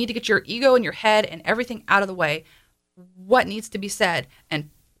 You need to get your ego and your head and everything out of the way. What needs to be said? And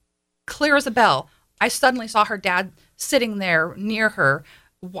clear as a bell, I suddenly saw her dad sitting there near her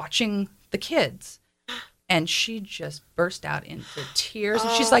watching the kids. And she just burst out into tears.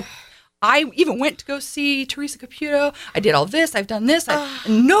 And she's like, I even went to go see Teresa Caputo. I did all this. I've done this.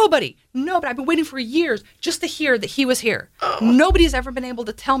 And nobody, I've been waiting for years just to hear that he was here. Nobody's ever been able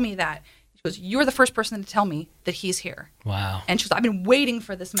to tell me that. She goes, you're the first person to tell me that he's here. Wow. And she goes, I've been waiting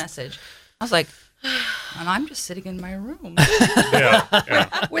for this message. I was like, and I'm just sitting in my room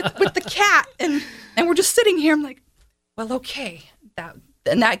Yeah. with the cat. And we're just sitting here. I'm like, well, okay.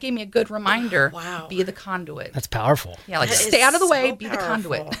 That gave me a good reminder. Wow. Be the conduit. That's powerful. Yeah, like That stay is out of the way, so be the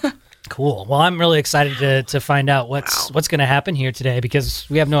powerful. conduit. Cool. Well, I'm really excited to find out what's going to happen here today because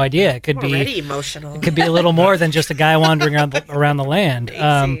we have no idea. It could I'm be already emotional. It could be a little more than just a guy wandering around the land.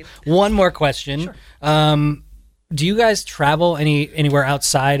 Amazing. One more question. Sure. do you guys travel anywhere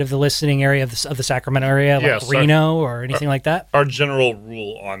outside of the listening area of the Sacramento area, like Yes, Reno or anything like that? Our general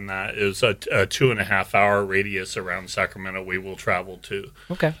rule on that is a 2.5 hour radius around Sacramento we will travel to.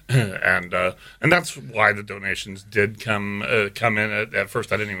 Okay. And that's why the donations did come in. At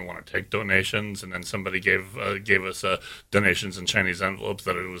first, I didn't even want to take donations, and then somebody gave us donations in Chinese envelopes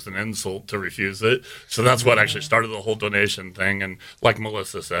that it was an insult to refuse it. So that's what actually started the whole donation thing. And like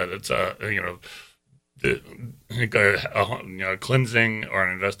Melissa said, it's cleansing or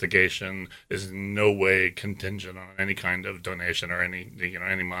an investigation is in no way contingent on any kind of donation or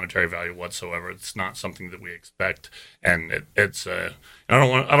any monetary value whatsoever. It's not something that we expect, and it's I don't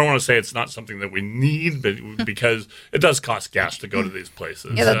want to say it's not something that we need, but because it does cost gas to go to these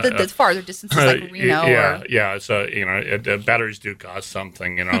places. Yeah, the farther distances like Reno. Yeah. So batteries do cost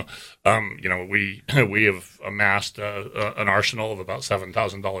something. We have amassed an arsenal of about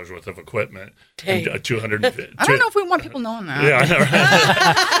 $7,000 worth of equipment. Dang. And 200. I don't know if we want people knowing that. Yeah, I know,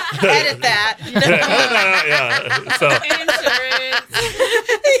 right? Edit that. Yeah. So,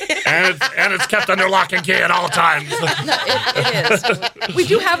 and it's kept under lock and key at all times. No, it is. We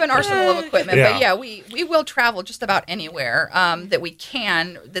do have an arsenal of equipment, but yeah, we will travel just about anywhere that we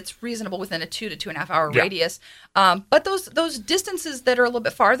can that's reasonable within a 2 to 2.5 hour radius. But those distances that are a little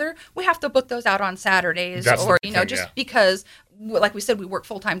bit farther, we have to book those out on Saturdays, That's or the thing, because, like we said, we work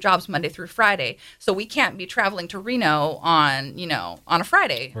full-time jobs Monday through Friday, so we can't be traveling to Reno on a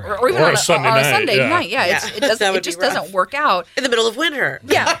Friday or even on a Sunday night. Yeah, it just doesn't work out in the middle of winter.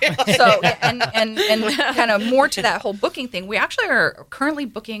 Yeah. So and kind of more to that whole booking thing, we actually are currently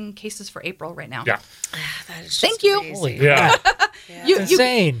booking cases for April right now. Yeah. That is just Thank you. amazing. Holy Yeah. It's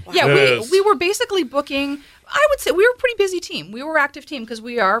insane. Yeah, we were basically booking. I would say we were a pretty busy team. We were an active team because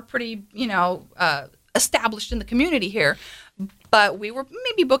we are pretty, established in the community here. But we were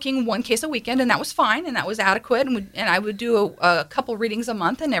maybe booking one case a weekend, and that was fine, and that was adequate. And I would do a couple readings a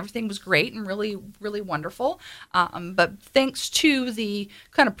month, and everything was great and really, really wonderful. But thanks to the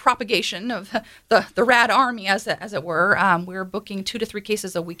kind of propagation of the rad army, as it were, we're booking 2 to 3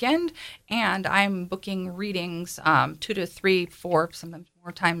 cases a weekend, and I'm booking readings 2 to 3, 4, sometimes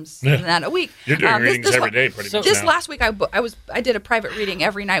more times than that a week. You're doing readings every day, pretty much. This now. last week, I did a private reading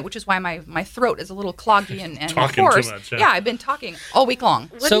every night, which is why my throat is a little cloggy and Talking hoarse. too much, yeah, I've been talking all week long.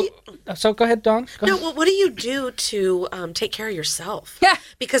 So go ahead, Dawn. Go ahead. Well, what do you do to take care of yourself? Yeah.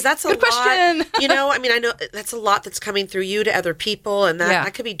 Because that's a Good lot. question. I know that's a lot that's coming through you to other people, and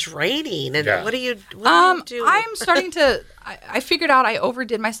that could be draining. And what do you do? I'm starting to. I figured out I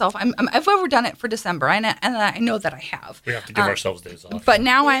overdid myself. I've overdone it for December, and I know that I have. We have to give ourselves days off. But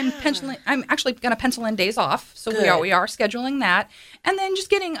now I'm actually going to pencil in days off, so we are scheduling that, and then just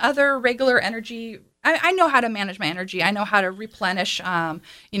getting other regular energy. I know how to manage my energy. I know how to replenish,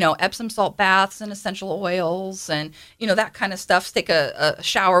 Epsom salt baths and essential oils, and that kind of stuff. Take a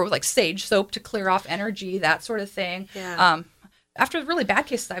shower with like sage soap to clear off energy, that sort of thing. Yeah. After really bad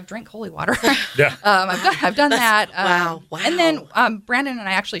cases, I've drank holy water. Yeah. I've done that. Wow. And then Brandon and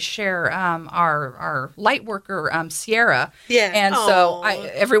I actually share our light worker, Sierra. Yeah. And so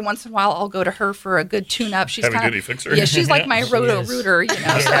every once in a while, I'll go to her for a good tune-up. She's Heavy kind duty of fixer. Yeah, she's like my roto-rooter,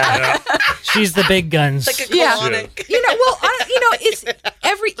 She's the big guns. Like a Yeah. colonic. It's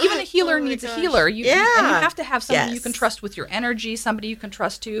even a healer needs a healer. And you have to have somebody you Yes. can trust with your energy, somebody you can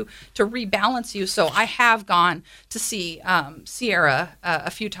trust to rebalance you. So I have gone to see Sierra a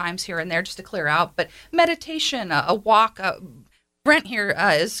few times here and there just to clear out. But meditation, a walk. Brent here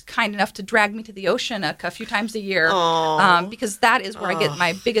is kind enough to drag me to the ocean a few times a year because that is where I get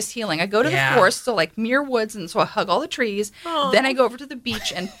my biggest healing. I go to the forest, so like Muir Woods, and so I hug all the trees. Then I go over to the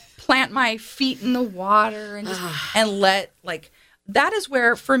beach and plant my feet in the water and just and let that is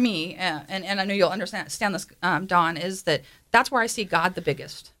where for me and I know you'll understand this, Dawn, is that's where I see God the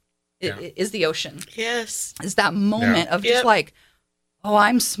biggest. Is the ocean. Yes. Is that moment of just like, oh,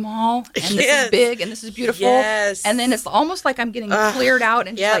 I'm small and this is big and this is beautiful. Yes. And then it's almost like I'm getting cleared out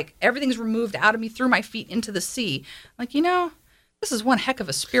and just like everything's removed out of me through my feet into the sea. Like, this is one heck of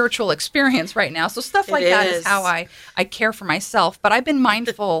a spiritual experience right now. So stuff like that is how I care for myself. But I've been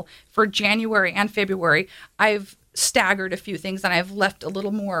mindful for January and February. I've staggered a few things and I've left a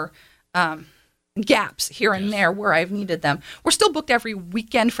little more gaps here and there where I've needed them. We're still booked every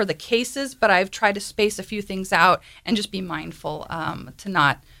weekend for the cases, but I've tried to space a few things out and just be mindful to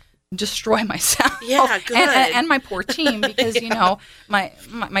not destroy myself. Yeah, good. And my poor team, because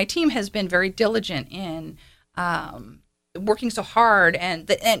my team has been very diligent in working so hard, and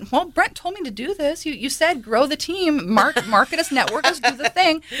well, Brent told me to do this. You said grow the team, market us, network us, do the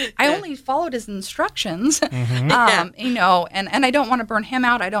thing. I only followed his instructions, and I don't want to burn him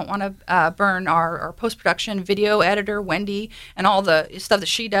out. I don't want to burn our post-production video editor, Wendy, and all the stuff that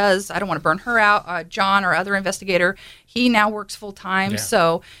she does. I don't want to burn her out. John, our other investigator, he now works full time,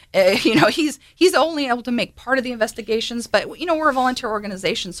 so he's only able to make part of the investigations. But we're a volunteer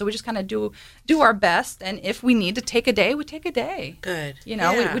organization, so we just kind of do our best. And if we need to take a day, we take a day. Good.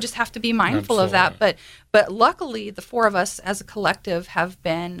 We just have to be mindful of that. But luckily, the four of us as a collective have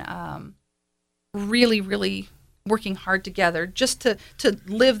been really, really working hard together just to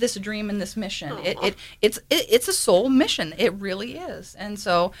live this dream and this mission. It's a soul mission. It really is, and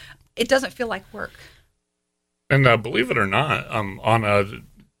so it doesn't feel like work. And believe it or not, on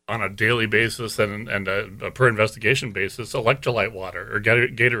a daily basis and a per investigation basis, electrolyte water or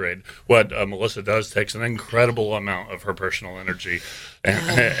Gatorade, what Melissa does takes an incredible amount of her personal energy,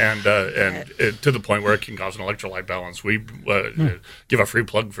 and to the point where it can cause an electrolyte balance. We give a free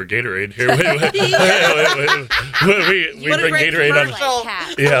plug for Gatorade here. We bring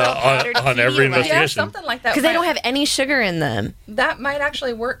Gatorade on every investigation. Yeah, something like that. Because they don't have any sugar in them. That might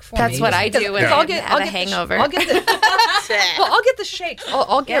actually work for me. That's what I do when I have a hangover. I'll get the shakes.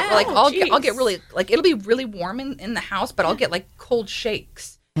 I'll get really, like, it'll be really warm in the house, but I'll get like cold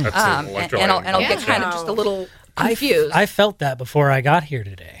shakes. That's and I'll get kind of just a little confused. I felt that before I got here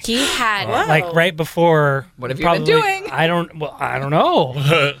today. He had like right before. What have you been doing? I don't know.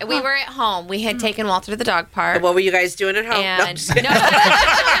 We were at home. We had taken Walter to the dog park. What were you guys doing at home? And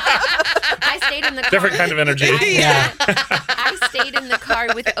I stayed in the car. Different kind of energy. I stayed in the car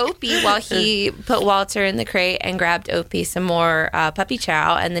with Opie while he put Walter in the crate and grabbed Opie some more puppy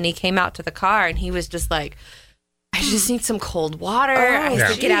chow. And then he came out to the car and he was just like, I just need some cold water. I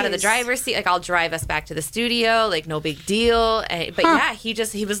have to get out of the driver's seat. Like, I'll drive us back to the studio. Like, no big deal. But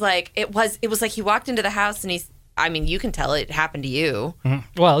he was like, it was like he walked into the house and you can tell it happened to you.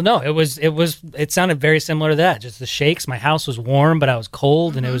 Mm-hmm. Well, no, it sounded very similar to that. Just the shakes. My house was warm, but I was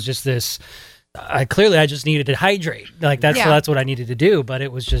cold, and it was just this. I just needed to hydrate. Like that's what I needed to do. But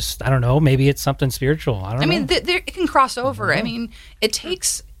it was just, I don't know. Maybe it's something spiritual. I don't know. It can cross over. I mean, it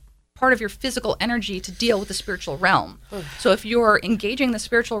takes part of your physical energy to deal with the spiritual realm. So if you're engaging the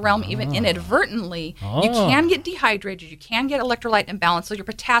spiritual realm even inadvertently, you can get dehydrated, you can get electrolyte imbalance, so your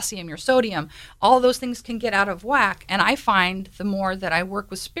potassium, your sodium, all those things can get out of whack. And I find the more that I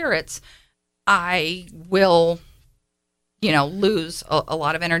work with spirits, I will lose a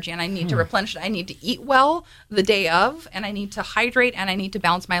lot of energy, and I need to replenish it. I need to eat well the day of, and I need to hydrate, and I need to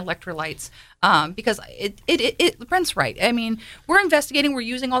balance my electrolytes. Because Brent's right. I mean, we're investigating, we're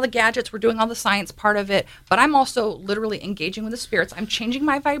using all the gadgets, we're doing all the science part of it, but I'm also literally engaging with the spirits. I'm changing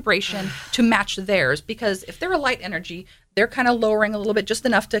my vibration to match theirs, because if they're a light energy, they're kind of lowering a little bit, just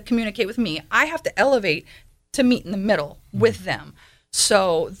enough to communicate with me. I have to elevate to meet in the middle with them.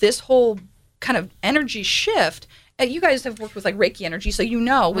 So this whole kind of energy shift, you guys have worked with like Reiki energy, so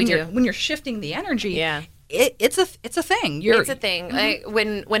when you're shifting the energy, it's a thing. It's a thing. Like,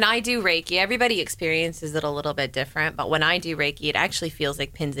 when I do Reiki, everybody experiences it a little bit different, but when I do Reiki, it actually feels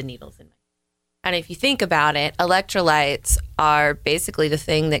like pins and needles in my. And if you think about it, electrolytes are basically the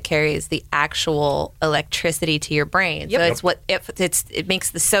thing that carries the actual electricity to your brain. Yep. So it makes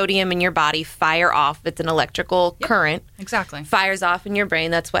the sodium in your body fire off. It's an electrical current. Exactly. Fires off in your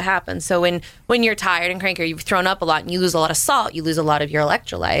brain. That's what happens. So when you're tired and cranky, or you've thrown up a lot and you lose a lot of salt, you lose a lot of your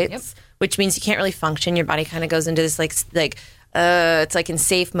electrolytes, which means you can't really function. Your body kind of goes into this it's like in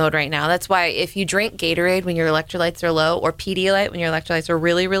safe mode right now. That's why if you drink Gatorade when your electrolytes are low, or Pedialyte when your electrolytes are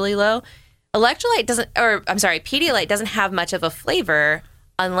really, really low, Pedialyte doesn't have much of a flavor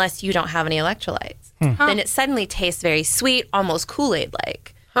unless you don't have any electrolytes. Then it suddenly tastes very sweet, almost Kool-Aid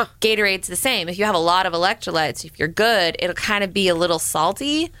like. Gatorade's the same. If you have a lot of electrolytes, if you're good, it'll kind of be a little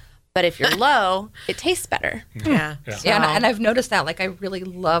salty. But if you're low, it tastes better. Yeah. And I've noticed that. Like, I really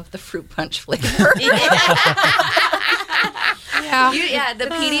love the fruit punch flavor. The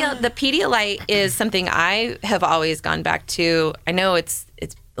Pedialyte is something I have always gone back to. I know it's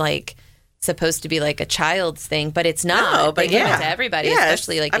like supposed to be like a child's thing, but it's not. No, but they give it to everybody,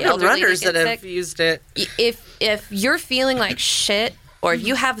 especially like the elderly. Runners that have used it. If you're feeling like shit, or if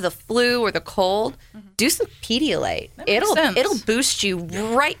you have the flu or the cold, do some Pedialyte. It'll boost you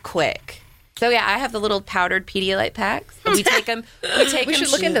right quick. So yeah, I have the little powdered Pedialyte packs. We take them. We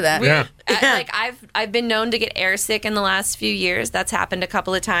should look into that. Like I've been known to get airsick in the last few years. That's happened a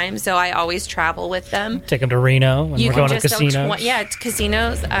couple of times. So I always travel with them. Take them to Reno when we're going to casinos. It's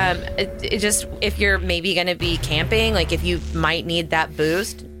casinos. It just, if you're maybe going to be camping, like if you might need that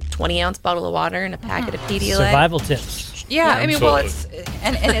boost, 20-ounce bottle of water and a packet of Pedialyte. Survival tips. Yeah, I mean, well, Absolutely.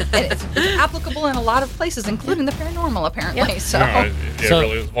 it's applicable in a lot of places, including the paranormal, apparently. So, No, it So-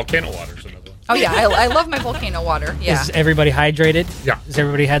 really is. Volcano water's another one. oh yeah, I love my volcano water. Yeah, Is everybody hydrated? Yeah. Has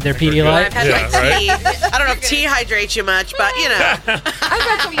everybody had their I've Pedialyte? had Yeah, my right. tea. I don't know if tea hydrates you much, but you know. I've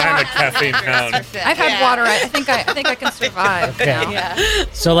had some I'm a water. caffeine hound. I've had water. I think I can survive. Okay. Now. Yeah.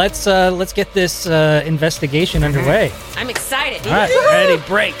 So let's get this investigation underway. I'm excited. All right, ready,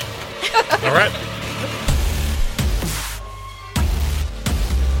 break. All right.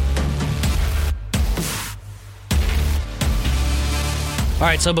 All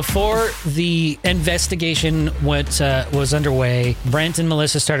right, so before the investigation was underway, Brent and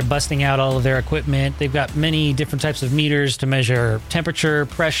Melissa started busting out all of their equipment. They've got many different types of meters to measure temperature,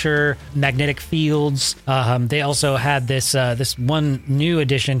 pressure, magnetic fields. They also had this one new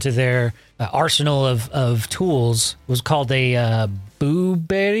addition to their arsenal of tools. It was called a Boo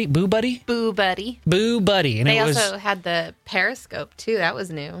Buddy. Boo Buddy. Boo Buddy, and They it was also had the periscope too. That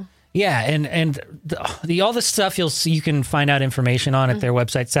was new. yeah, and the all the stuff you can find out information on at their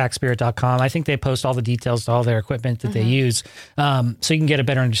website, sackspirit.com. I think they post all the details to all their equipment that they use, so you can get a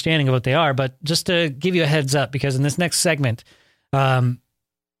better understanding of what they are. But just to give you a heads up, because in this next segment,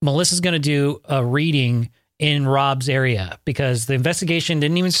 Melissa's going to do a reading in Rob's area, because the investigation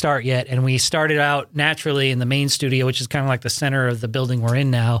didn't even start yet, and we started out naturally in the main studio, which is kind of like the center of the building we're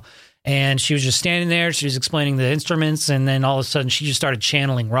in now. And she was just standing there. She was explaining the instruments, and then all of a sudden, she just started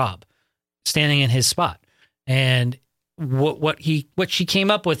channeling Rob, standing in his spot. And what she came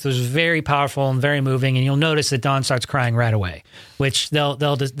up with was very powerful and very moving. And you'll notice that Dawn starts crying right away, which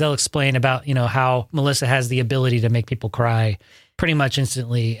they'll explain about how Melissa has the ability to make people cry pretty much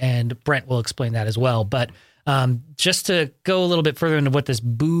instantly, and Brent will explain that as well. But just to go a little bit further into what this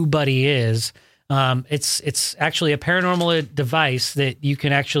Boo Buddy is. It's actually a paranormal device that you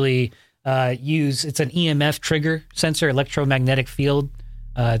can actually use. It's an EMF trigger sensor, electromagnetic field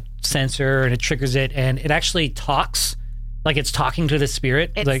sensor, and it triggers it, and it actually talks like it's talking to the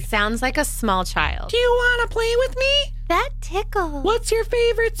spirit. It Like, sounds like a small child. do you want to play with me? That tickles. What's your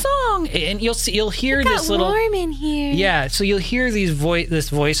favorite song? And you'll hear It got this little. warm in here. Yeah, so you'll hear this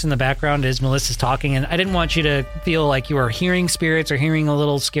voice in the background as Melissa's talking, and I didn't want you to feel like you were hearing spirits or hearing a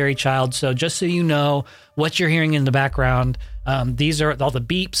little scary child. So just so you know what you're hearing in the background, these are all the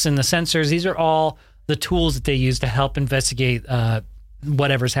beeps and the sensors. These are all the tools that they use to help investigate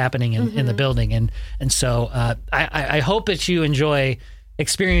whatever's happening in the building. And so I hope that you enjoy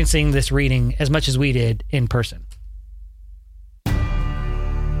experiencing this reading as much as we did in person.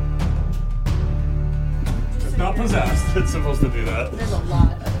 It's not possessed. It's supposed to do that. There's a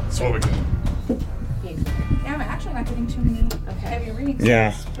lot of it. That's what we do. Yeah, I'm actually not getting too many heavy readings. Yeah.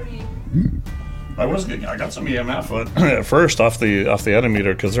 It's pretty. I got some EMF at first off the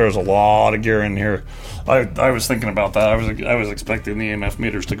Edimeter, because there was a lot of gear in here. I was thinking about that. I was expecting the EMF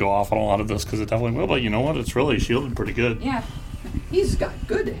meters to go off on a lot of this, because it definitely will. But you know what? It's really shielded pretty good. Yeah, he's got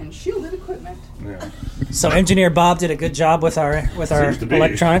good and shielded equipment. Yeah. So Engineer Bob did a good job with our Seems to be.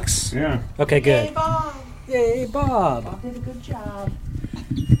 electronics. Yeah. Okay, good. Hey, Bob. Yay, Bob. Bob did a good job.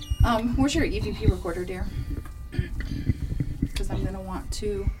 Where's your EVP recorder, dear? Because I'm gonna want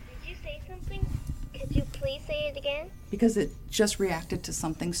to. Did you say something? Could you please say it again? Because it just reacted to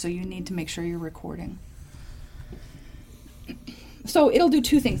something, so you need to make sure you're recording. So it'll do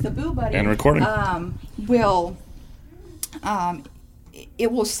two things. The Boo Buddy And recording. will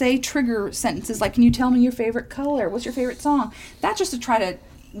it will say trigger sentences like, "Can you tell me your favorite color? What's your favorite song?" That's just to try to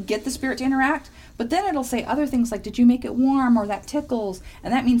get the spirit to interact. But then it'll say other things like, "Did you make it warm?" or "That tickles,"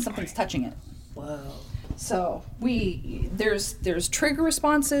 and that means something's touching it. Whoa. So there's trigger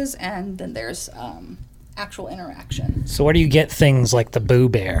responses, and then there's actual interaction. So where do you get things like the Boo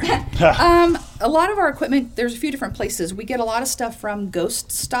Bear? A lot of our equipment, there's a few different places. We get a lot of stuff from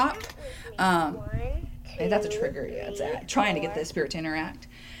Ghost Stop. And that's a trigger. Yeah, it's trying to get the spirit to interact.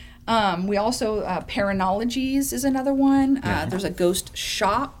 We also Paranologies is another one. There's a Ghost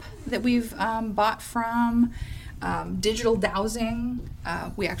Shop that we've bought from. Digital Dowsing.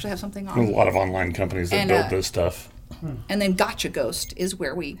 We actually have something on. There's a lot of online companies that And, build this stuff. And then Gotcha Ghost is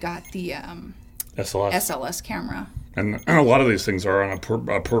where we got the SLS. SLS camera. And a lot of these things are on a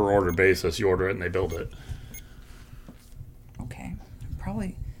per order basis. You order it and they build it. Okay,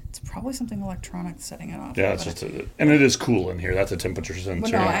 it's probably something electronic setting it off. Yeah, it's just and it is cool in here. That's a temperature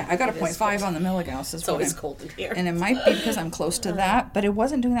sensor. Well, no, I got a 0.5 on the milligauss. It's always cold in here. And it might be because I'm close to that, but it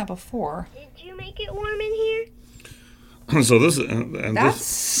wasn't doing that before. Did you make it warm in here? So this and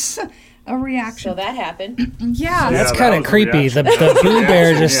this. That's a reaction. So that happened. Yeah. That's that kind was of a creepy. reaction. The Boo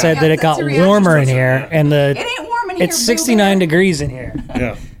Bear just Yeah. said that it got That's a reaction. warmer in here, and It ain't warm in here. it's 69 degrees in here.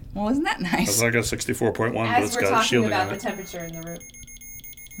 Yeah. Well, isn't that nice? It's like a 64.1, but As it's we're got talking shielding about on the it. temperature in the room.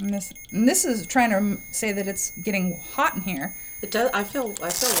 And this is trying to say that it's getting hot in here It does. I feel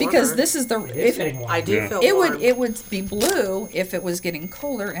because warmer. this is the It's getting warm. I do Yeah. feel it warm. would be blue if it was getting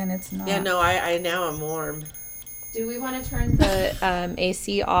colder, and it's not. Yeah, no, I now I'm warm. Do we want to turn the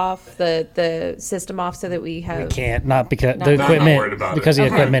AC off, the system off, so that we have? We can't, not because Not- the I'm not equipment, worried about because it. of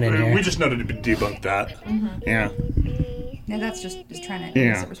the equipment in We here. just noted to debunk that. Yeah. Yeah, that's just trying to Yeah.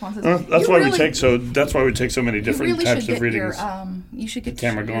 elicit responses. That's You why really- we take so many You different really types should of get readings. you should get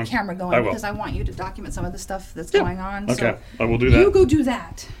camera your going? camera going I will. because I want you to document some of the stuff that's going on. Okay, So I will do that. you go do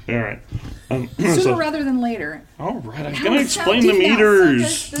that All right. sooner So- rather than later. all right, I'm How going to does that explain the do that?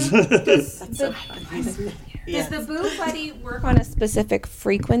 meters. Does the Boo Buddy work on a specific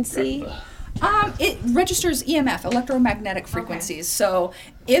frequency? It registers EMF, electromagnetic frequencies. So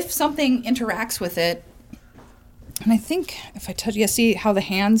if something interacts with it, and I think if I touch, you see how the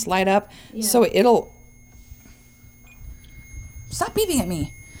hands light up? So it'll. Stop beeping at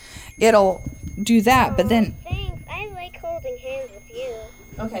me. It'll do that, but then. Thanks. I like holding hands with you.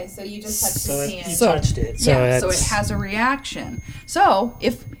 Okay, so you just touched So his you hand. touched it. So, Yeah, so it it's- has a reaction. So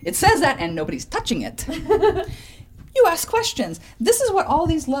if it says that and nobody's touching it, you ask questions. This is what all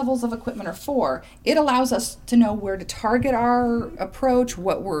these levels of equipment are for. It allows us to know where to target our approach,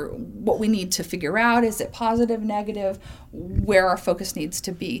 what we need to figure out. Is it positive, negative, where our focus needs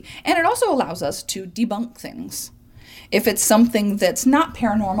to be. And it also allows us to debunk things. If it's something that's not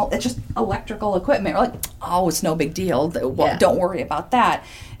paranormal, it's just electrical equipment. We're like, oh, it's no big deal. Well, don't worry about that.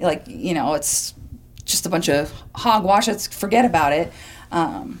 Like, it's just a bunch of hogwash. Let's forget about it.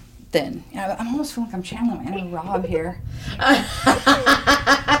 Then I'm almost feeling like I'm channeling my inner Rob here.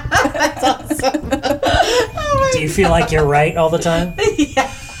 do you feel like you're right all the time?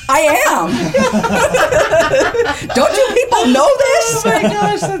 I am. Don't you people know this? Oh my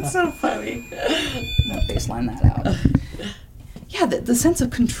gosh, that's so funny. I'm gonna baseline that out. Yeah, the sense of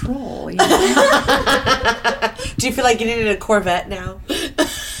control. Do you feel like you needed a Corvette now?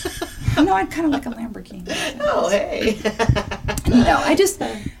 No, I'd kind of like a Lamborghini. Oh, hey. No, I just,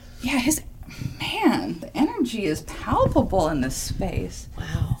 the energy is palpable in this space.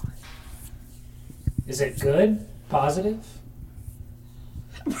 Wow. Is it good? Positive?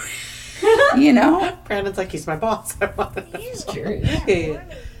 Brandon's like, he's my boss. I want to Just curious.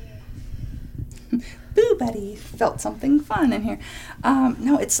 Boo buddy felt something fun in here.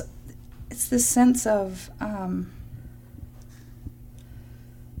 No, it's this sense of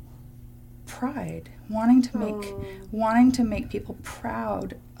pride, wanting to make people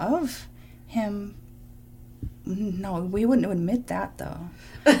proud of him. No, we wouldn't admit that though.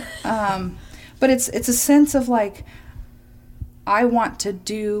 But it's a sense of like, I want to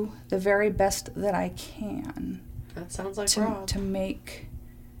do the very best that I can That sounds like to Rob. make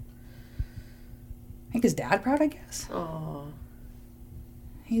his dad proud, I guess. Oh.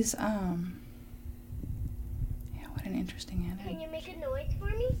 He's what an interesting Can animal. you make a noise for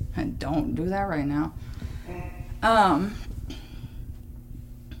me? Don't do that right now.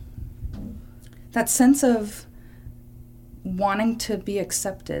 That sense of wanting to be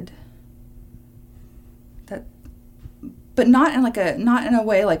accepted. But not in a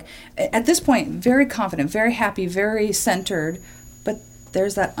way like, at this point, very confident, very happy, very centered, but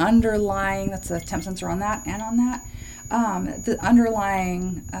there's that underlying, that's the temp sensor on that and on that, the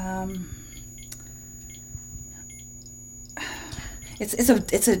underlying,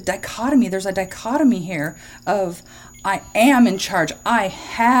 it's a dichotomy. There's a dichotomy here of, I am in charge. I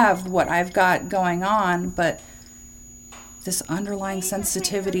have what I've got going on, but this underlying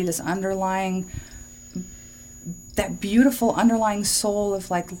sensitivity, this underlying, that beautiful underlying soul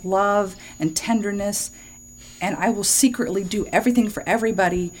of like love and tenderness, and I will secretly do everything for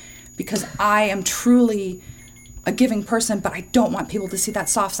everybody because I am truly a giving person, but I don't want people to see that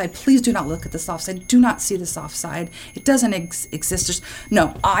soft side. Please do not look at the soft side. Do not see the soft side. It doesn't exist.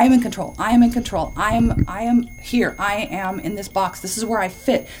 No, I am in control. I am in control. I am here. I am in this box. This is where I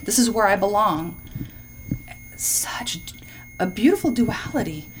fit. This is where I belong. Such a beautiful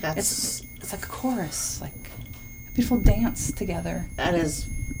duality. It's like a chorus, like a beautiful dance together. That is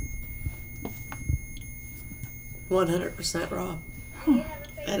 100% Rob.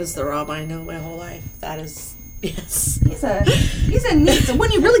 That is the Rob I know my whole life. That is, yes. He's a neat.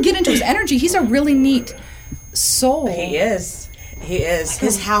 When you really get into his energy, he's a really neat soul. He is. He is.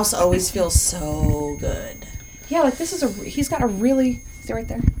 His house always feels so good. Yeah, like this is he's got a really, see right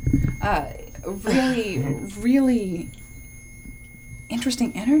there, really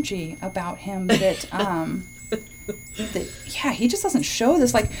interesting energy about him that he just doesn't show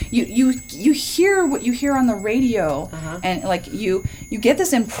this. Like you hear what you hear on the radio, and like you get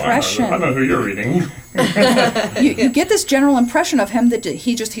this impression. I know who you're reading. you get this general impression of him that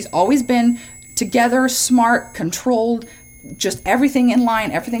he's always been together, smart, controlled, just everything in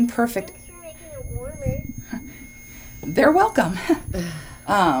line, everything perfect. Thanks for making it warmer. They're welcome.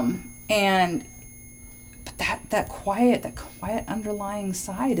 But that quiet underlying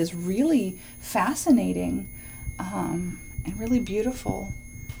side is really fascinating, and really beautiful.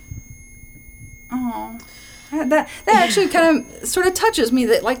 Oh, that actually kind of sort of touches me.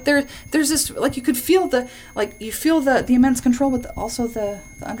 That like there's this, like you could feel the immense control, but also the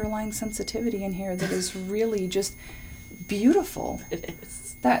underlying sensitivity in here that is really just beautiful. It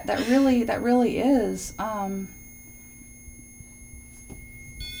is. That really is.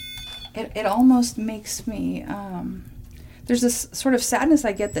 It almost makes me. There's this sort of sadness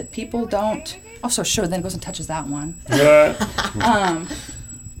I get that people don't. Oh, so sure. Then it goes and touches that one. That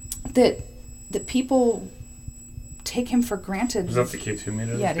people take him for granted. Is that the K2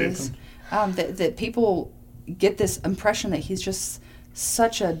 meter? Yeah, it is. That people get this impression that he's just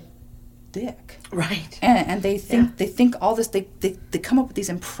such a dick. Right. And they think all this. They come up with these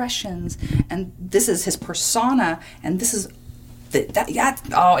impressions, and this is his persona, and this is.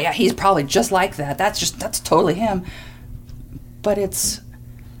 He's probably just like that. That's totally him. But this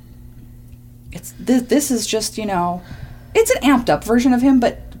is just, it's an amped up version of him,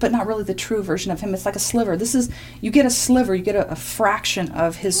 but not really the true version of him. It's like a sliver. You get a sliver, you get a fraction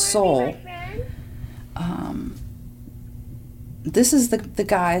of his soul. This is the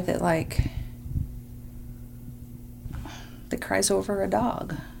guy that that cries over a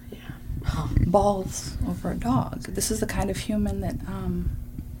dog. Balls over a dog. This is the kind of human that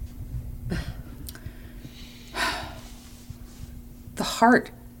the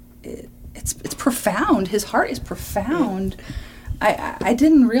heart, it's profound. His heart is profound. I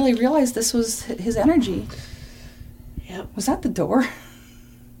didn't really realize this was his energy. Yep. Was that the door?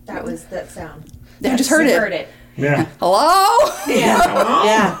 That was that sound. I just heard it. Yeah. Hello?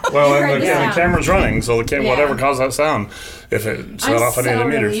 Yeah. Well, heard and the the sound. camera's running, so Yeah. whatever caused that sound, if it set off any of the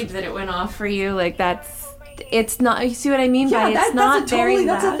meters. relieved that it went off for you. Like it's not. You see what I mean by it's that's not a very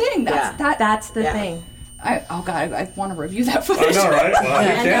that's a loud. thing. That's the thing. I want to review that I footage. know, right? Well,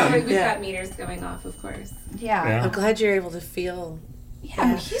 And you now can. we've got meters going off, of course. Yeah. Yeah. I'm glad you're able to feel.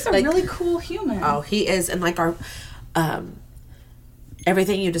 Yeah, he's a Like- really cool human. Oh, he is, and like our,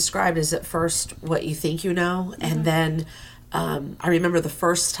 everything you described is at first what you think you know, and then I remember the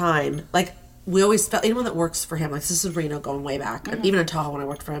first time, like we always felt anyone that works for him, like this is Reno going way back, and even in Tahoe when I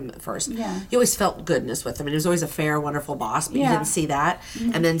worked for him at first, you always felt goodness with him, and he was always a fair, wonderful boss, but you didn't see that,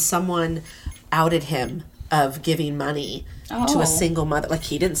 and then someone outed him of giving money to a single mother, like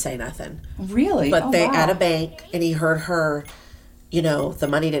he didn't say nothing. Really? But they wow. at a bank, and he heard her, the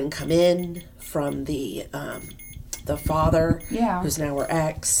money didn't come in from the father, Yeah. who's now her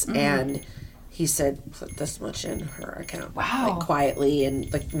ex, and he said, put this much in her account. Wow. Like quietly,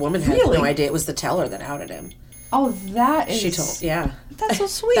 and like the woman had Really? no idea it was the teller that outed him. Oh, that is. She told, yeah. That's so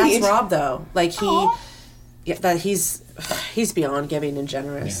sweet. That's Rob though. Like Aw. he's beyond giving and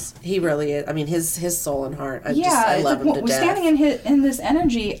generous. He really is. I mean, his soul and heart. I Yeah, love him to death. standing in this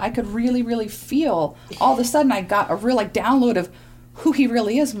energy, I could really, really feel. All of a sudden, I got a real download of who he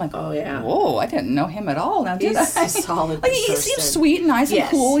really is. I'm like, Oh, yeah. whoa, I didn't know him at all. Now, did He's I? a solid Like he person. seems sweet and nice Yes. and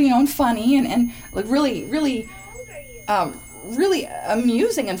cool, and funny, and like really, really, really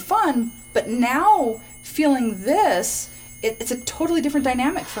amusing and fun. But now feeling this, it's a totally different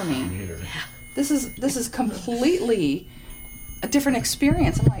dynamic for me. This is completely a different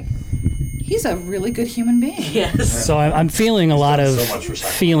experience. I'm like, he's a really good human being. Yes. So I'm feeling a lot of so much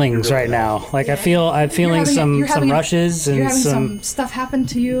respect. feelings right now. Like I'm feeling some rushes You're and having some. some stuff happen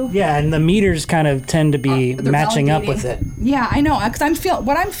to you. Yeah, and the meters kind of tend to be They're matching up validating. with it. Yeah, I know. Because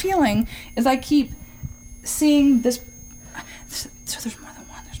what I'm feeling is I keep seeing this. So there's more than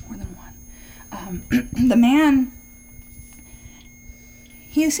one. There's more than one. The man.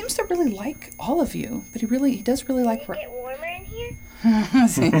 He seems to really like all of you, but he does really like. Get warmer in here?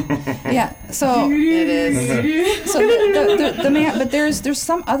 Yeah. So It is. so the man, but there's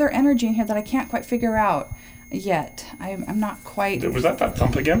some other energy in here that I can't quite figure out yet. I'm not quite. Was that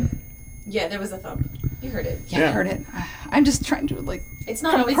thump again? Yeah, there was a thump. You heard it. Yeah, I heard it. I'm just trying to It's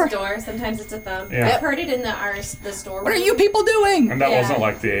not always a door. Sometimes it's a thump. Yeah. I've heard it in the store. What are you people doing? And that Yeah. wasn't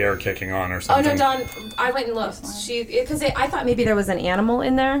like the air kicking on or Oh something. no, Dawn! I went and looked. Because I thought maybe there was an animal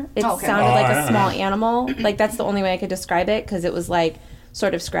in there. It Okay. sounded like yeah. a small animal. Like that's the only way I could describe it because it was like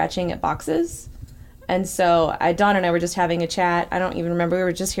sort of scratching at boxes. And so Dawn and I were just having a chat. I don't even remember. We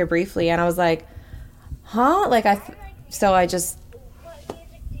were just here briefly, and I was like, huh? Like so I just, What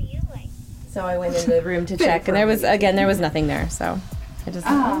music do you like? so I went into the room to check, and there was nothing there. So I just,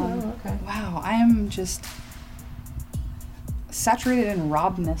 okay. Wow, I am just saturated in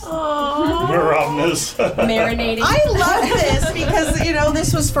Robness. We're on this. Marinating. I love this because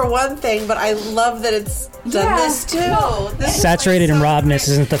this was for one thing, but I love that it's done this too. This is Saturated in Robness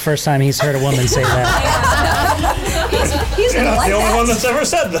isn't the first time he's heard a woman say that. He's You're gonna not like the only one that. that's ever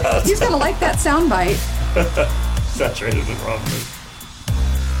said that. He's gonna like that soundbite. Saturated in Robness.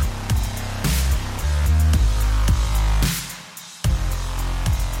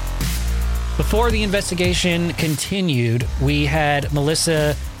 Before the investigation continued, we had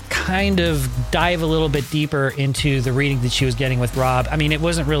Melissa kind of dive a little bit deeper into the reading that she was getting with Rob. I mean, it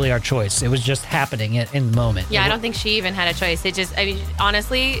wasn't really our choice. It was just happening in the moment. Yeah, I don't think she even had a choice.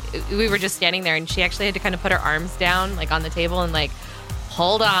 Honestly, we were just standing there and she actually had to kind of put her arms down like on the table and like,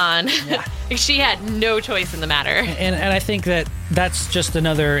 hold on. Yeah. She had no choice in the matter. And I think that's just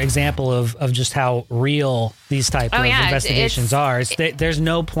another example of just how real these type of investigations are. There's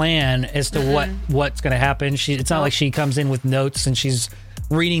no plan as to what's going to happen. It's not like she comes in with notes and she's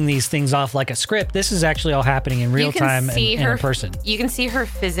reading these things off like a script. This is actually all happening in real time and in person. You can see her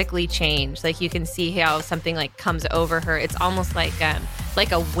physically change. Like you can see how something like comes over her. It's almost like a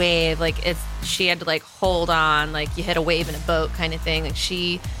wave. Like she had to like hold on, like you hit a wave in a boat kind of thing. Like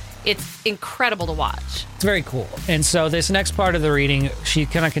it's incredible to watch. It's very cool. And so this next part of the reading, she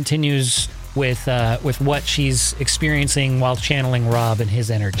kind of continues with what she's experiencing while channeling Rob and his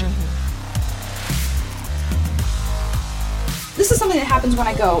energy. This is something that happens when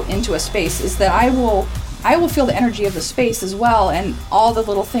I go into a space, is that I will feel the energy of the space as well, and all the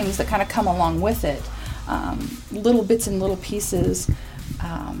little things that kind of come along with it, little bits and little pieces,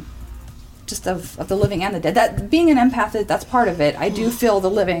 just of the living and the dead. That being an empath, that's part of it. I do feel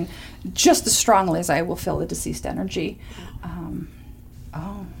the living just as strongly as I will feel the deceased energy.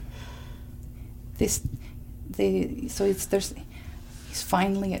 He's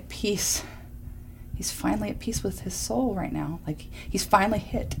finally at peace. He's finally at peace with his soul right now. Like he's finally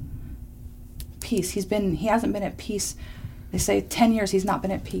hit peace. He hasn't been at peace. They say 10 years he's not been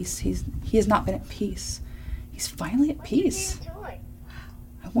at peace. He has not been at peace. He's finally at peace.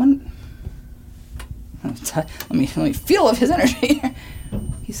 I want. Let me feel of his energy.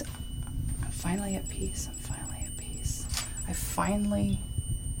 I'm finally at peace. I'm finally at peace. I finally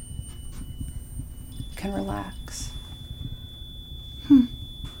can relax.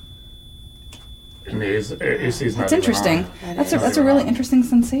 And he's not That's interesting. That's a really interesting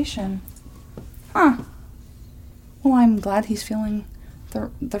sensation. Huh. Well, I'm glad he's feeling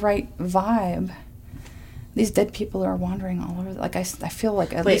the right vibe. These dead people are wandering all over. Like I feel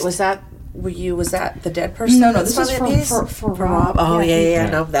like at least. was that the dead person? No, this is for Rob. Oh yeah.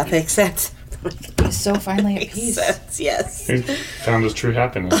 No, that makes sense. He's so finally at peace. Sense, yes. He found his true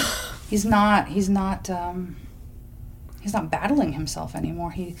happiness. He's not battling himself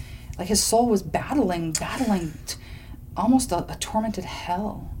anymore. His soul was battling almost a tormented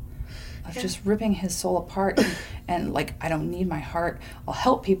hell of just ripping his soul apart and like, I don't need my heart. I'll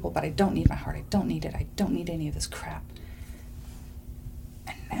help people, but I don't need my heart. I don't need it. I don't need any of this crap.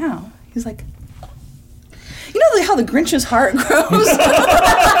 And now he's like, how the Grinch's heart grows?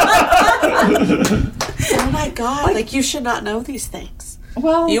 Oh my God! Like you should not know these things.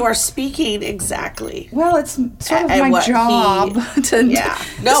 Well, you are speaking exactly. Well, it's sort of my job to. Yeah.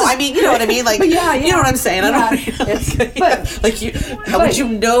 No, I mean, you know what I mean. Like, yeah. You know what I'm saying. I don't. How would you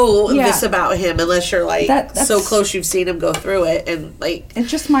know this about him unless you're like so close? You've seen him go through it, and like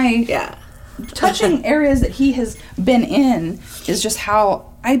it's just my touching areas that he has been in is just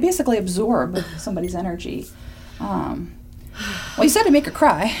how I basically absorb somebody's energy. Well, you said to make her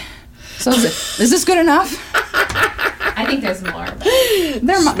cry. So is this good enough? I think there's more. She's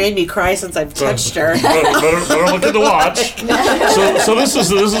made me cry since I've touched her. Better look at the watch. So this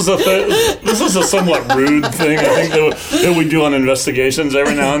is a somewhat rude thing I think that we do on investigations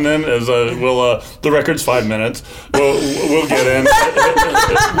every now and then. Is the record's 5 minutes. We'll get in.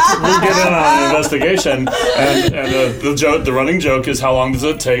 We'll get in on an investigation, and the running joke is how long does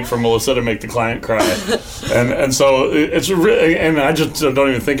it take for Melissa to make the client cry, and so it's really, and I just don't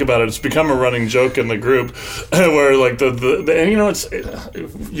even think about it. It's become a running joke in the group where like the it's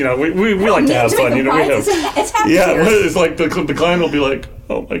we like to have fun. We have it's like the client will be like,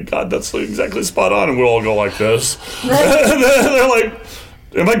 oh my God, that's exactly spot on, and we'll all go like this. And they're like,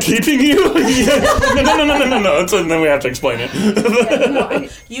 Am I keeping you? No. And then we have to explain it.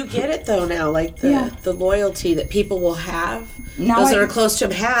 You get it though now, like the loyalty that people will have. Now Those that are close to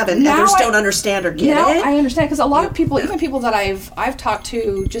him have, and others don't understand or get it. I understand, because a lot of people, even people that I've talked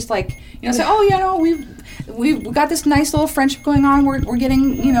to, just like, say, oh, we've got this nice little friendship going on. We're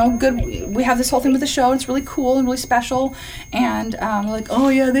getting, good. We have this whole thing with the show. It's really cool and really special. And like, oh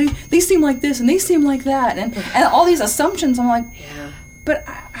yeah, they seem like this and they seem like that, and all these assumptions. I'm like, but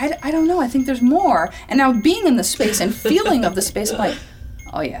I don't know. I think there's more. And now being in the space and feeling of the space, I'm like,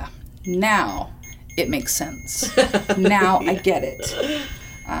 oh yeah, now it makes sense. Now I get it.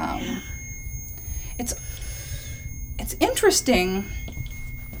 It's interesting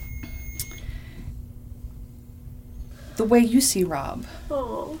the way you see Rob.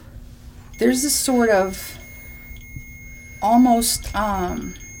 Oh. There's this sort of almost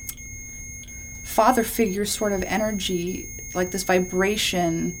father figure sort of energy, like this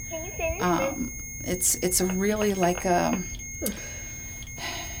vibration. Can you finish It's a really like a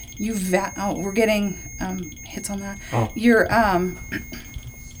we're getting hits on that. Oh. You're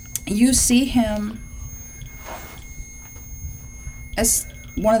you see him as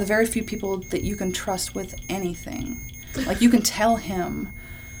one of the very few people that you can trust with anything. Like, you can tell him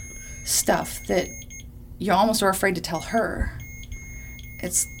stuff that you almost are afraid to tell her.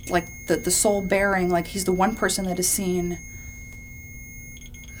 It's like the soul bearing, like he's the one person that has seen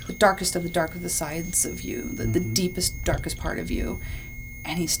the darkest of the dark of the sides of you, the deepest, darkest part of you,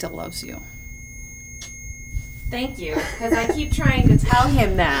 and he still loves you. Thank you, because I keep trying to tell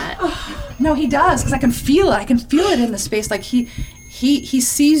him that. No, he does, because I can feel it. I can feel it in the space. Like he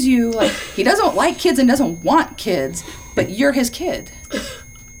sees you, like he doesn't like kids and doesn't want kids, but you're his kid.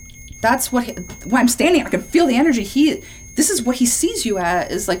 That's when I'm standing, I can feel the energy. This is what he sees you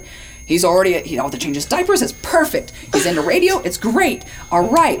at, is like, he's already, he don't have to change his diapers, it's perfect. He's into radio, it's great. All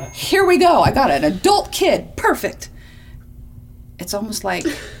right, here we go. I got an adult kid, perfect. It's almost like,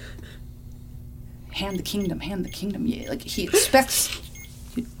 hand the kingdom. Yeah, like he expects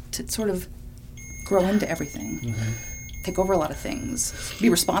you to sort of grow into everything, take over a lot of things, be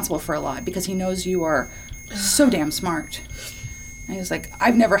responsible for a lot, because he knows you are so damn smart. And he's like,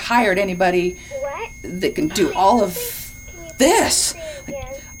 I've never hired anybody that can do all of this. Like,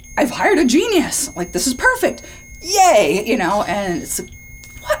 I've hired a genius. Like, this is perfect. Yay! And it's like,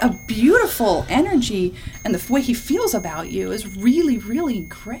 what a beautiful energy, and the way he feels about you is really, really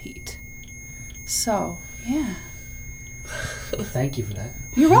great. So, yeah. Thank you for that.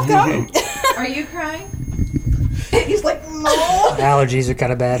 You're welcome. Are you crying? He's like, no. Allergies are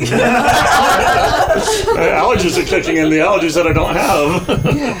kind of bad. Allergies are kicking in, the allergies that I don't have.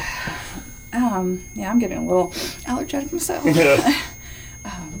 Yeah, I'm getting a little allergic myself.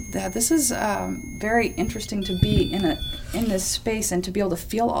 This is very interesting to be in this space and to be able to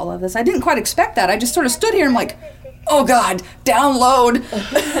feel all of this. I didn't quite expect that. I just sort of stood here and I'm like, oh God, download.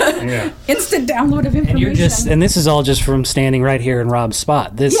 Instant download of information. And this is all just from standing right here in Rob's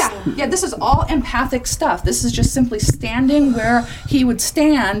spot. This is all empathic stuff. This is just simply standing where he would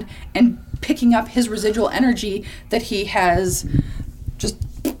stand and picking up his residual energy that he has just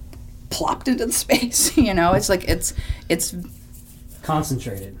plopped into the space. It's like it's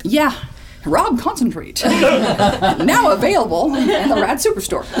concentrated. Yeah. Rob Concentrate. Now available in the Rad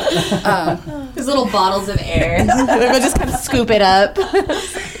Superstore. His little bottles of air. They'll just kind of scoop it up.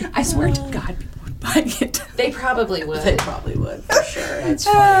 I swear to God, people would buy it. They probably would. They probably would, for sure. That's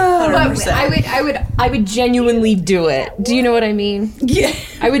funny. But I would genuinely do it. Do you know what I mean? Yeah.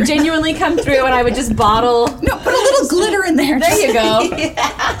 I would genuinely come through and I would just bottle. No, put a little glitter in there. There you go.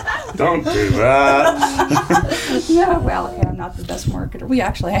 Don't do that. Yeah, well, okay, I'm not the best marketer.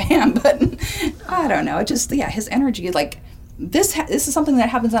 I am, but I don't know. It just, his energy, like, this is something that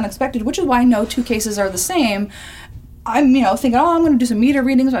happens unexpected, which is why no two cases are the same. I'm, thinking, I'm going to do some meter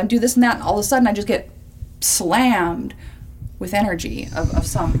readings, I'm going to do this and that, and all of a sudden I just get slammed with energy of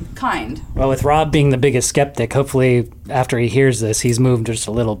some kind. Well, with Rob being the biggest skeptic, hopefully after he hears this, he's moved just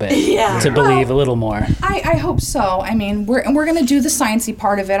a little bit to believe a little more. I hope so. I mean, we're going to do the sciencey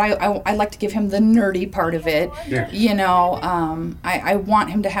part of it. I like to give him the nerdy part of it. Yeah. I want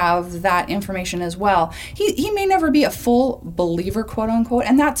him to have that information as well. He may never be a full believer, quote unquote,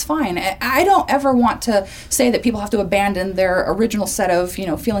 and that's fine. I don't ever want to say that people have to abandon their original set of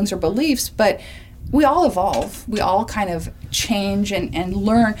feelings or beliefs, but we all evolve. We all kind of change and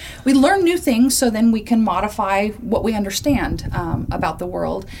learn. We learn new things so then we can modify what we understand about the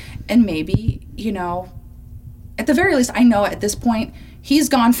world. And maybe, at the very least, I know at this point, he's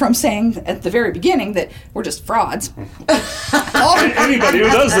gone from saying at the very beginning that we're just frauds Anybody who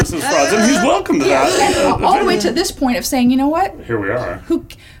does this is fraudulent. He's welcome to that. And all the way to this point of saying, you know what? Here we are. Who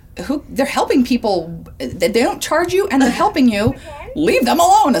they're helping people. They don't charge you, and they're helping you. Leave them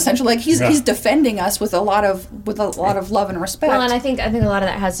alone. Essentially, like he's defending us with a lot of love and respect. Well, and I think a lot of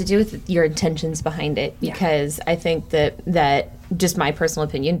that has to do with your intentions behind it, because I think that just my personal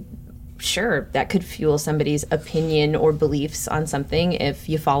opinion. Sure, that could fuel somebody's opinion or beliefs on something if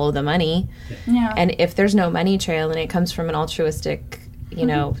you follow the money. Yeah. And if there's no money trail and it comes from an altruistic,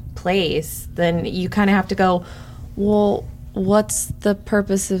 place, then you kind of have to go, well, what's the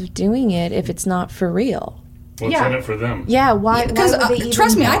purpose of doing it if it's not for real? What's in it for them? Yeah, why? Because why would they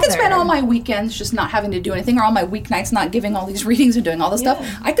trust me, even I could spend bother? all my weekends just not having to do anything, or all my weeknights not giving all these readings and doing all this stuff.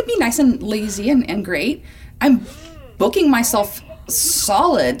 I could be nice and lazy and great. I'm booking myself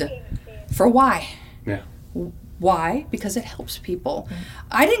solid. For why? Yeah. Why? Because it helps people.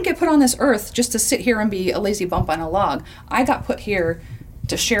 I didn't get put on this earth just to sit here and be a lazy bump on a log. I got put here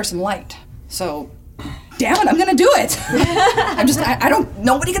to share some light. So, damn it, I'm gonna do it. I don't.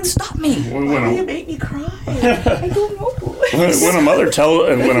 Nobody can stop me. Why do you make me cry? I don't know. When a mother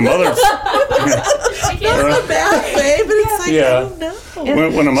Not in a bad way, but it's like, I don't know.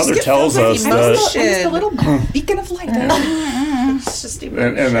 When a mother tells us I'm that, just a little beacon of light. It's just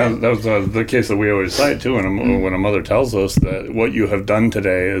even and that was the case that we always cite too. When a mother tells us that what you have done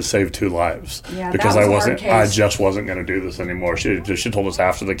today is save 2 lives, Yeah, because that I was a hard wasn't, case. just wasn't going to do this anymore. She told us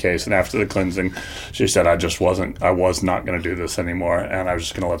after the case and after the cleansing, she said I was not going to do this anymore, and I was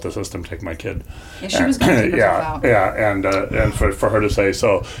just going to let the system take my kid. Yeah, she was going to take herself out. and for her to say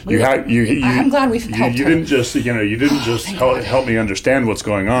so, I'm glad we've helped you her. didn't just help me understand what's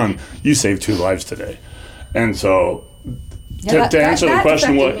going on. You saved 2 lives today, and so. To answer the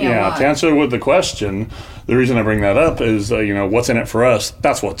question, to answer with the question, the reason I bring that up is, what's in it for us?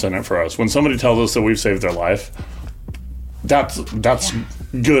 That's what's in it for us. When somebody tells us that we've saved their life, that's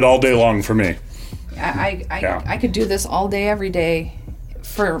good all day long for me. I could do this all day, every day,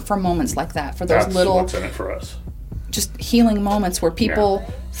 for moments like that, for those That's little, what's in it for us. just healing moments where people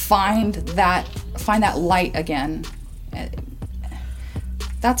find that light again.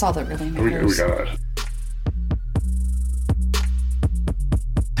 That's all that really matters. We got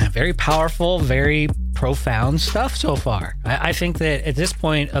Very powerful, very profound stuff so far. I think that at this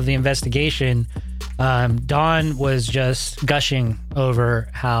point of the investigation, Dawn was just gushing over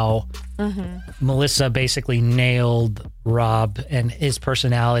how Melissa basically nailed Rob and his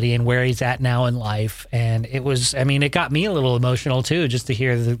personality and where he's at now in life. And it got me a little emotional too, just to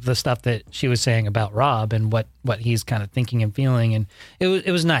hear the stuff that she was saying about Rob and what he's kind of thinking and feeling. And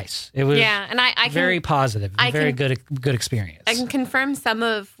it was nice. It was and I very positive, very good experience. I can confirm some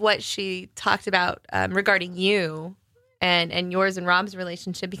of what she talked about regarding you and yours and Rob's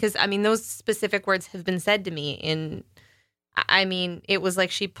relationship, because those specific words have been said to me it was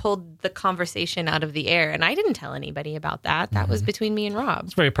like she pulled the conversation out of the air, and I didn't tell anybody about that. That was between me and Rob.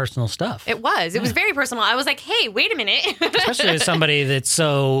 It's very personal stuff. It was very personal. I was like, hey, wait a minute. Especially as somebody that's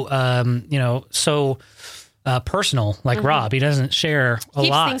so, personal like Rob. He doesn't share a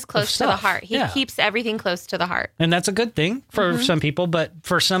lot. Keeps things close of to the stuff. heart. He keeps everything close to the heart. And that's a good thing for some people, but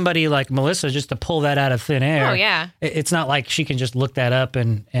for somebody like Melissa, just to pull that out of thin air. Oh, yeah. It's not like she can just look that up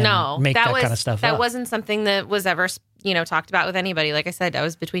and make that kind of stuff That up. wasn't something that was ever, talked about with anybody. Like I said, that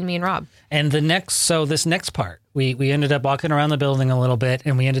was between me and Rob. And this next part, we ended up walking around the building a little bit,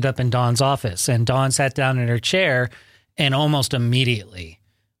 and we ended up in Dawn's office. And Dawn sat down in her chair, and almost immediately,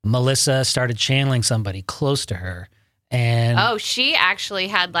 Melissa started channeling somebody close to her. And she actually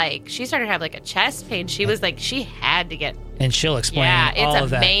had she started to have a chest pain. She was she had to get. And she'll explain all it's of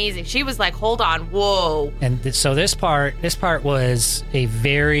that. amazing. She was like, hold on, whoa. And so this part was a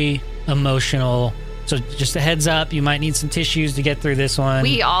very emotional. So just a heads up, you might need some tissues to get through this one.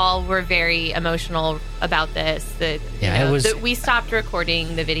 We all were very emotional about this. We stopped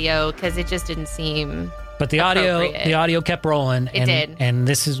recording the video because it just didn't seem. But the audio kept rolling. It did. And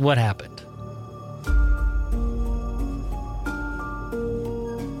this is what happened.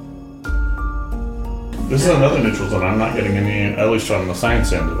 This is another neutral zone. I'm not getting any, at least on the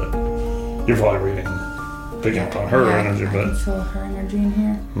science end of it. You're probably picking up on her energy, but I feel her energy in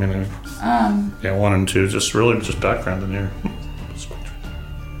here. 1 and 2, just background in here.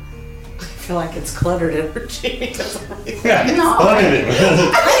 I feel like it's cluttered energy. I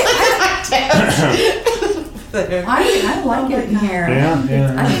like it in here.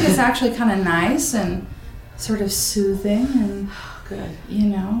 Yeah. I think it's actually kind of nice and sort of soothing and Good.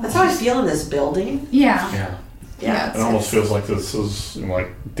 That's how I feel in this building. Yeah. It almost feels like this is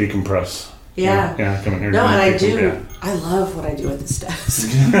decompress. Yeah. Yeah, come in here. No, and I people, do. yeah. I love what I do at this desk.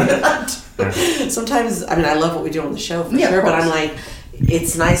 Sometimes, I mean, I love what we do on the show for sure, but I'm like,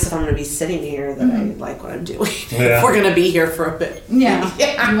 it's nice if I'm going to be sitting here that I like what I'm doing. Yeah. If we're going to be here for a bit.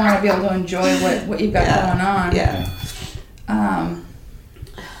 Yeah. You want to be able to enjoy what you've got going on. Yeah.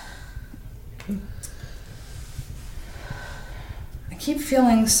 I keep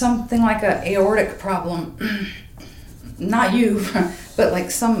feeling something like a aortic problem. Not you, but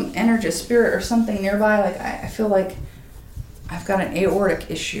like some energy, spirit, or something nearby. Like I feel like I've got an aortic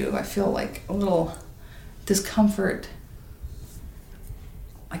issue. I feel like a little discomfort,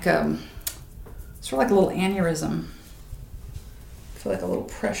 like a sort of like a little aneurysm. I feel like a little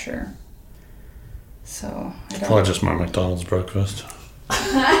pressure. So I don't. Probably just my McDonald's breakfast. No,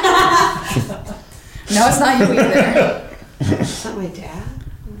 it's not you either. Is that my dad?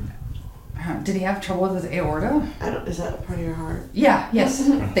 Did he have trouble with his aorta? Is that a part of your heart? Yeah, yes.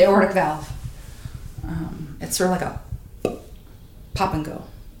 The aortic valve. It's sort of like a pop and go.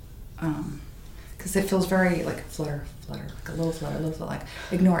 Because it feels very like flutter, like a little flutter, like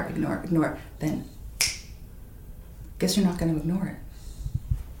ignore it. Then guess you're not going to ignore it.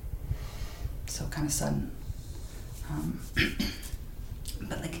 So kind of sudden.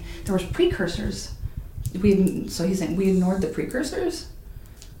 But like there was precursors. So he's saying we ignored the precursors.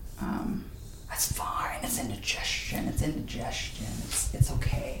 That's fine. It's indigestion. It's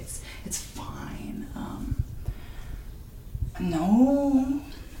okay. It's fine. No.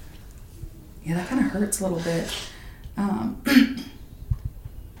 Yeah, that kind of hurts a little bit.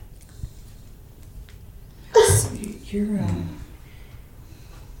 So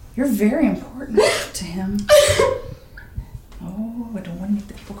you're very important to him. Oh, I don't want to make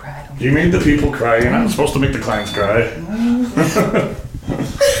the people cry. You made the people cry. You're not supposed to make the clients cry.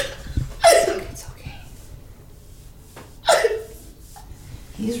 It's okay.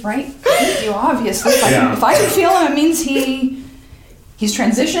 He's right with you, obviously. If I can feel him, it means he's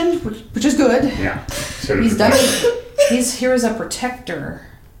transitioned, which is good. Yeah. He's done it. He's here as a protector.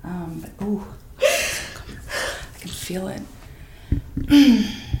 But ooh, I can feel it.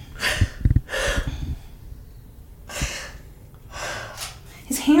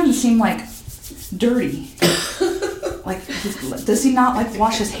 His hands seem like dirty. Like, does he not like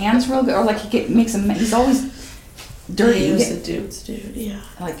wash his hands real good, or like makes him? He's always dirty. He was a dude's dude. Yeah.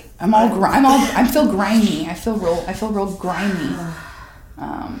 Like I feel grimy. I feel real grimy.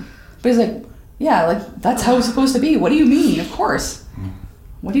 But he's like, yeah, like that's how it's supposed to be. What do you mean? Of course.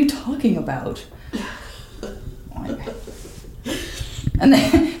 What are you talking about? And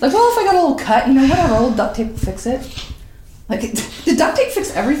then like, well, if I got a little cut, whatever, a little duct tape will fix it. Like, did duct tape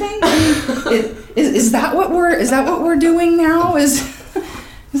fix everything? Is that what we're doing now? Is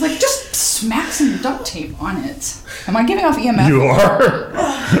like just smack some duct tape on it. Am I giving off EMF? You are.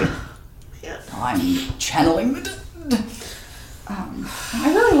 I'm channeling the dead.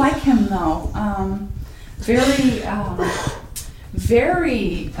 I really like him though.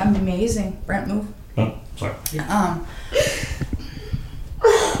 Very amazing. Brent, move. Oh, sorry.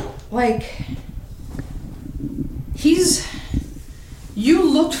 Like you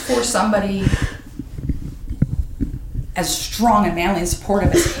looked for somebody as strong and manly and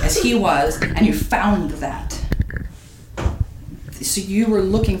supportive as he was, and you found that. So you were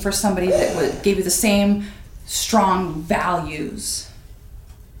looking for somebody that gave you the same strong values.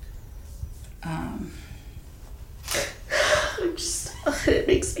 It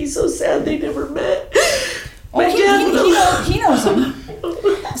makes me so sad they never met. He knows them.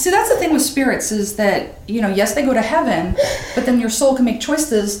 See, that's the thing with spirits is that, yes, they go to heaven, but then your soul can make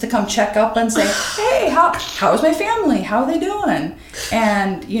choices to come check up and say, hey, how's my family? How are they doing?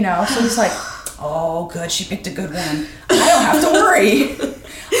 And, so he's like, oh, good, she picked a good one. I don't have to worry.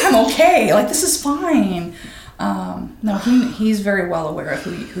 I'm okay. Like, this is fine. No, he's very well aware of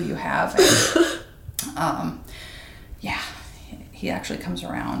who you have. And, yeah. He actually comes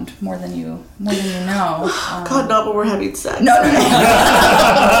around more than you know. God, not when we're having sex. No. No,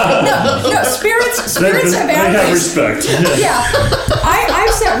 spirits have boundaries. They have respect. Yeah.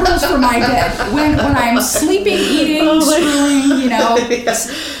 I've set rules for my dead. When I'm sleeping, eating, screwing,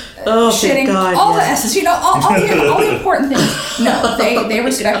 shitting, God, all the S's, all the important things. No, they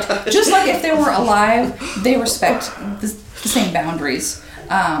respect. Just like if they were alive, they respect the same boundaries.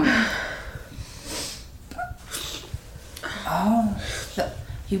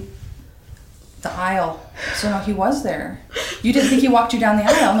 The aisle. So no, he was there. You didn't think he walked you down the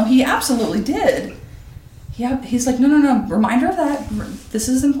aisle? No, he absolutely did. He's like, no. Reminder of that. This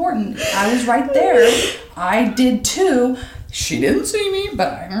is important. I was right there. I did too. She didn't see me,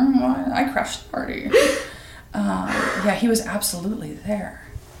 but I crashed the party. Yeah, he was absolutely there.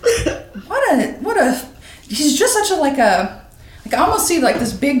 what a he's just such a like I almost see like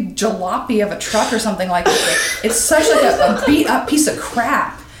this big jalopy of a truck or something like that. It's such like a beat up piece of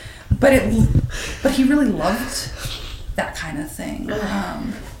crap, but he really loved that kind of thing.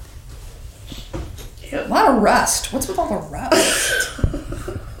 A lot of rust. What's with all the rust?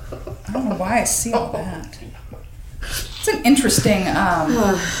 I don't know why I see all that. It's an interesting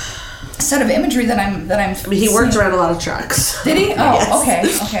set of imagery that I'm. I mean, he worked around a lot of trucks. Did he? Oh,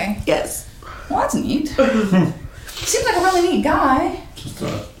 Yes. okay. Yes. Well, that's neat. Seems like a really neat guy. Just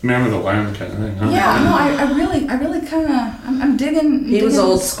a man with a land kind of thing, huh? Yeah, no, I really kind of, I'm digging. He was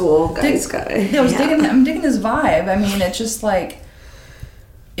old school guy's guy. Yeah, I'm digging his vibe. I mean, it's just like,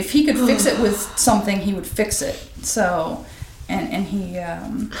 if he could fix it with something, he would fix it. So, and he,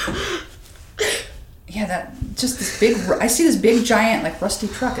 that just this big. I see this big giant like rusty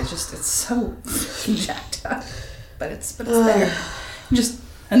truck. It's so jacked up, but it's there.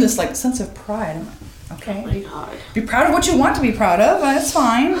 And this like sense of pride. I'm like, okay. Oh my God. Be proud of what you want to be proud of. That's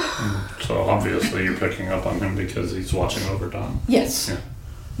fine. So obviously you're picking up on him because he's watching over Don. Yes. Yeah.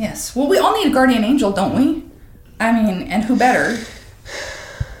 Yes. Well, we all need a guardian angel, don't we? I mean, and who better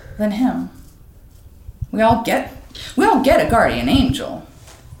than him? We all get a guardian angel.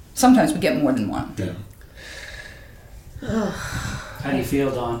 Sometimes we get more than one. Yeah. How do you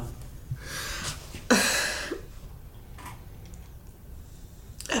feel, Dawn?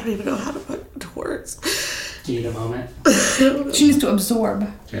 I don't even know how to put it into words. Do you need a moment? She needs to absorb.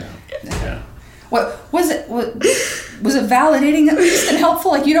 Yeah. Yeah. What was it? Was it validating at least and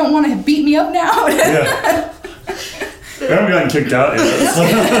helpful? Like, you don't want to beat me up now? Yeah. We haven't gotten kicked out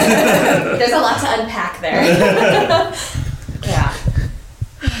yet. There's a lot to unpack there. Yeah.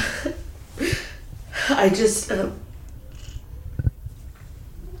 I just, oh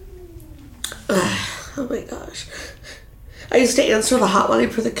my gosh. I used to answer the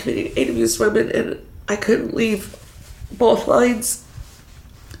hotline for the Canadian abused women, and I couldn't leave both lines.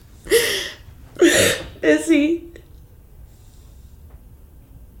 Busy.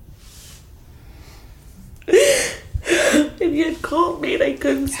 And he had called me, and I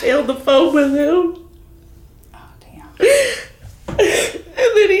couldn't stay on the phone with him. Oh, damn. And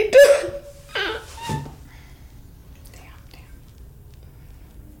then he died. Damn.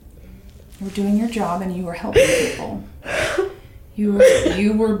 You were doing your job and you were helping people.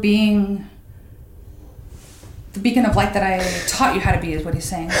 You were being the beacon of light that I taught you how to be, is what he's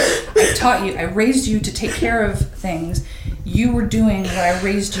saying. I raised you to take care of things. You were doing what I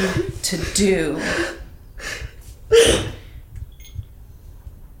raised you to do.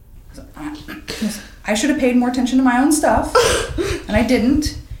 I should have paid more attention to my own stuff, and I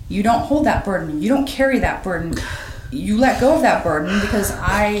didn't. You don't hold that burden. You don't carry that burden. You let go of that burden because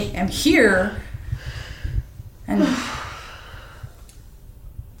I am here. And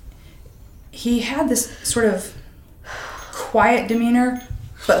he had this sort of quiet demeanor,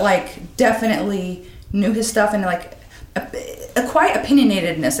 but like definitely knew his stuff, and like a quiet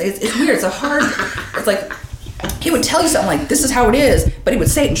opinionatedness. It's weird. It's like he would tell you something like, this is how it is, but he would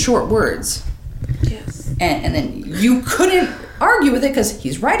say it in short words. Yes. And then you couldn't argue with it because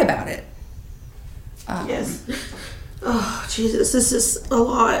he's right about it. Yes. Oh, Jesus, this is a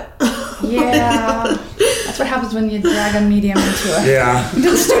lot. Yeah. That's what happens when you drag a medium into the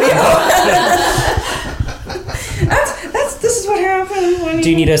studio. This is what happens when Do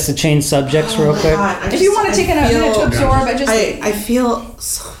you need us to change subjects real quick? God, if you want to take a minute to absorb, I feel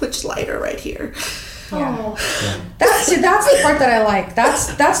so much lighter right here. Yeah. That's the part that I like.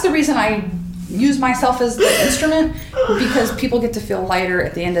 That's the reason I use myself as the instrument, because people get to feel lighter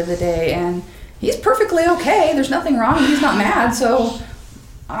at the end of the day, and he's perfectly okay. There's nothing wrong. He's not mad, so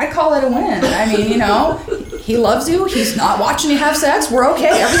I call it a win. I mean, he loves you. He's not watching you have sex. We're okay.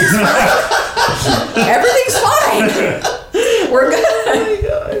 Everything's fine. Everything's fine. We're good.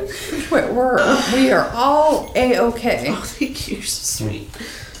 Oh my God. We are all A-okay. Oh, thank you. You're so sweet.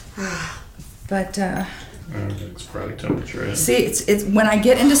 But It's probably temperature. see, it's when I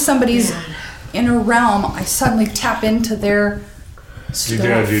get into somebody's inner realm, I suddenly tap into their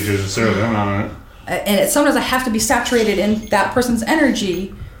stuff. You just zero in on it. And sometimes I have to be saturated in that person's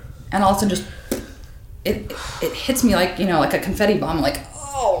energy, and all of a sudden just it hits me like like a confetti bomb. Like,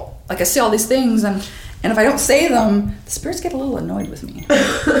 oh, like I see all these things, and if I don't say them, the spirits get a little annoyed with me,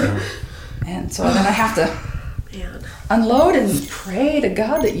 and so then I have to unload and pray to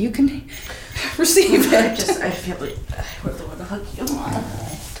God that you can receive it. I feel like I really want to hug you.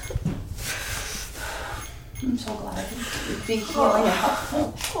 I'm so glad I can be healing and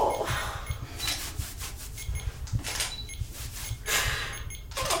helpful.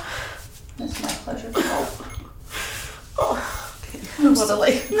 It's my pleasure to help. I'm want to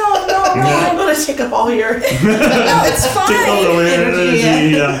like. No. I want to take up all your. No, it's fine. Take all the energy.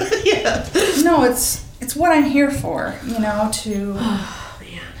 Yeah. Yeah. No, it's what I'm here for,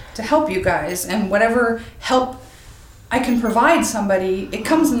 to help you guys, and whatever help I can provide somebody, it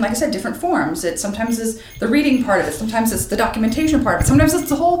comes in, like I said, different forms. It sometimes is the reading part of it, sometimes it's the documentation part of it, sometimes it's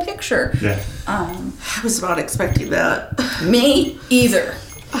the whole picture. Yeah. I was not expecting that. Me either.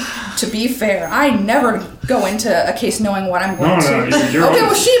 To be fair, I never go into a case knowing what I'm going to. You're Okay,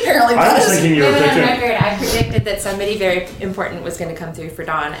 well, she apparently I was does. thinking you were On picking. record, I predicted that somebody very important was going to come through for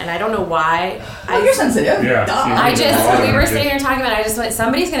Dawn, and I don't know why. Oh, you're sensitive. Yeah. Duh. We were sitting here talking about it, I just went,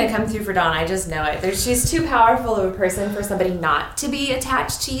 somebody's going to come through for Dawn. I just know it. She's too powerful of a person for somebody not to be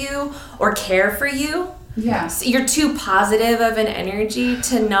attached to you or care for you. Yeah. So you're too positive of an energy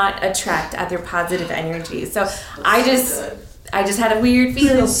to not attract other positive energy. So I just had a weird It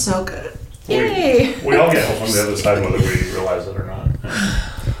feeling. feels so good. Yay. We all get help on the other side, whether we realize it or not.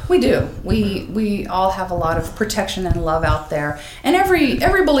 We do. We all have a lot of protection and love out there, and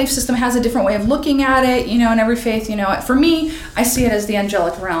every belief system has a different way of looking at it. And every faith, for me, I see it as the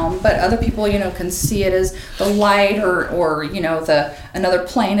angelic realm, but other people, can see it as the light or the another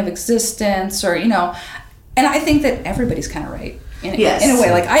plane of existence, or and I think that everybody's kind of right in a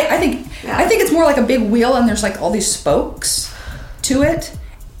way. Like I think it's more like a big wheel, and there's like all these spokes to it,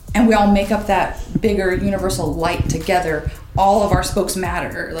 and we all make up that bigger universal light together. All of our spokes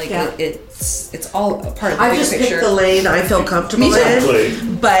matter. Like it's all a part of the I bigger just picture. picked the lane I feel comfortable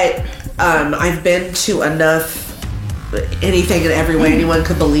in, but I've been to enough anything and every way anyone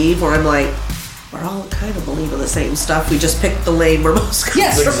could believe where I'm like, we're all kind of believing the same stuff. We just picked the lane we're most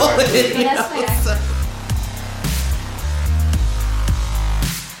comfortable in.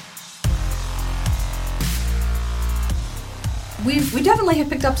 We definitely have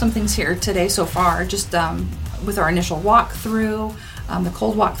picked up some things here today so far, just with our initial walkthrough, the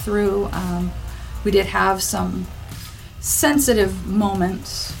cold walkthrough. We did have some sensitive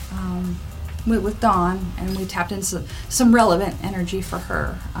moments with Dawn, and we tapped into some relevant energy for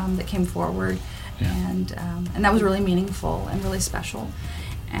her that came forward, and that was really meaningful and really special.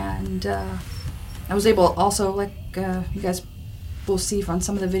 And I was able also, like you guys will see from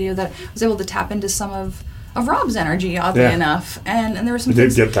some of the video, that I was able to tap into some of Rob's energy, oddly enough, and there were some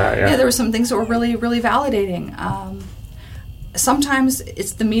things. Did get that, yeah. There were some things that were really, really validating. Sometimes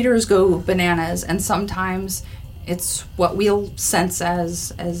it's the meters go bananas, and sometimes it's what we'll sense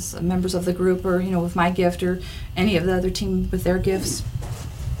as members of the group, or with my gift, or any of the other team with their gifts.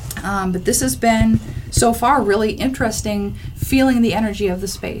 But this has been so far really interesting, feeling the energy of the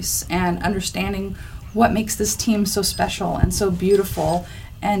space and understanding what makes this team so special and so beautiful,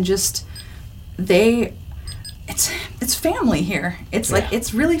 and just it's family here. It's like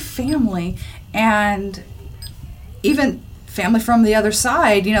it's really family, and even family from the other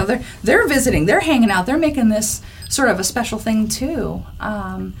side. They're visiting, they're hanging out, they're making this sort of a special thing too.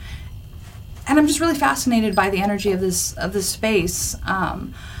 And I'm just really fascinated by the energy of this space.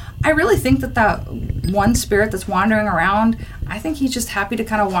 I really think that one spirit that's wandering around, I think he's just happy to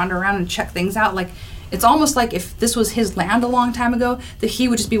kind of wander around and check things out. Like, it's almost like if this was his land a long time ago, that he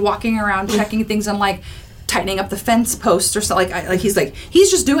would just be walking around checking things and like tightening up the fence posts or something. He's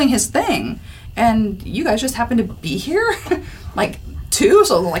just doing his thing, and you guys just happen to be here, like too.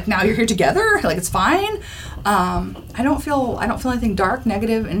 So like now you're here together. Like it's fine. I don't feel anything dark,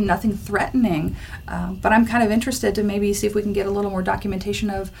 negative, and nothing threatening. But I'm kind of interested to maybe see if we can get a little more documentation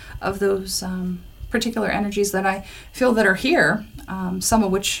of those particular energies that I feel that are here. Some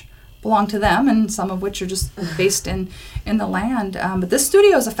of which belong to them, and some of which are just based in the land. But this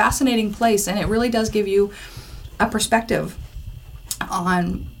studio is a fascinating place, and it really does give you a perspective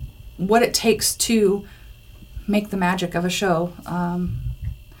on what it takes to make the magic of a show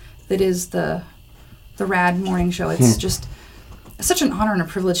that is the Rad Morning Show. It's just such an honor and a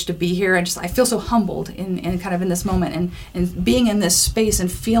privilege to be here. I feel so humbled in kind of in this moment, and being in this space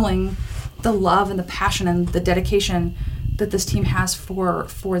and feeling the love and the passion and the dedication that this team has for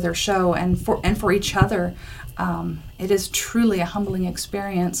their show and for each other. It is truly a humbling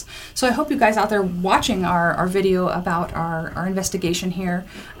experience. So I hope you guys out there watching our video about our investigation here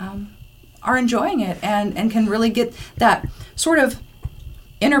are enjoying it and can really get that sort of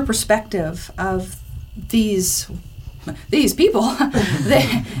inner perspective of these people.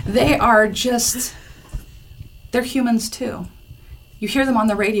 they are just, they're humans too. You hear them on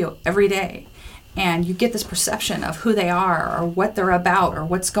the radio every day, and you get this perception of who they are or what they're about or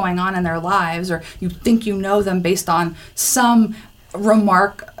what's going on in their lives, or you think you know them based on some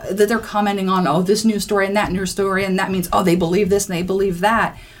remark that they're commenting on, oh, this news story and that news story, and that means, oh, they believe this and they believe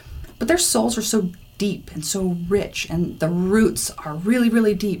that. But their souls are so deep and so rich, and the roots are really,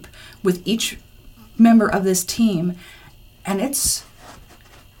 really deep with each member of this team, and it's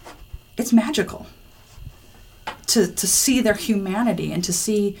magical to see their humanity and to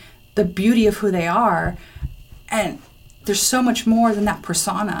see the beauty of who they are. And there's so much more than that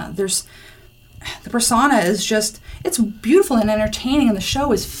persona. The persona is just, it's beautiful and entertaining, and the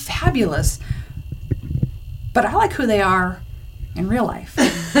show is fabulous. But I like who they are in real life.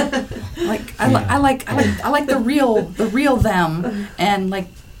 I like the real them, and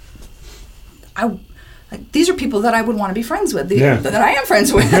these are people that I would want to be friends with, that I am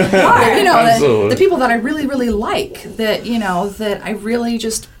friends with. The people that I really, really like, that I really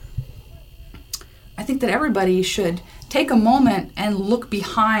just, I think that everybody should take a moment and look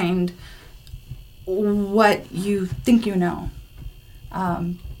behind what you think you know,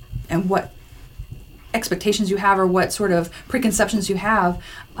 and what expectations you have, or what sort of preconceptions you have.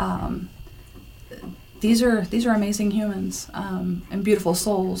 These are amazing humans, and beautiful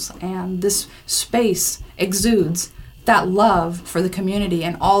souls, and this space exudes that love for the community,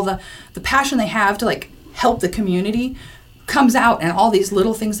 and all the passion they have to help the community comes out in all these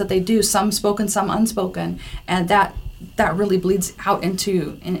little things that they do, some spoken, some unspoken, and that really bleeds out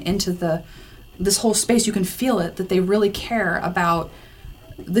into this whole space. You can feel it, that they really care about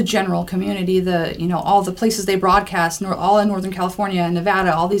the general community, all the places they broadcast, all in Northern California and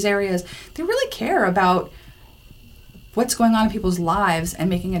Nevada, all these areas. They really care about what's going on in people's lives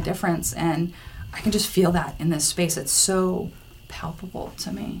and making a difference. And I can just feel that in this space. It's so palpable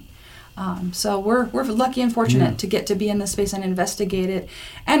to me. So we're lucky and fortunate to get to be in this space and investigate it,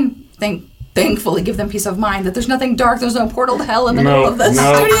 and thankfully give them peace of mind that there's nothing dark, there's no portal to hell in the middle of the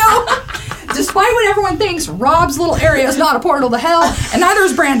studio. Despite what everyone thinks, Rob's little area is not a portal to hell, and neither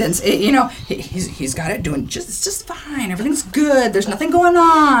is Brandon's. He's got it doing just fine. Everything's good. There's nothing going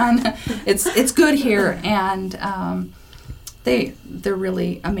on. It's good here, and they're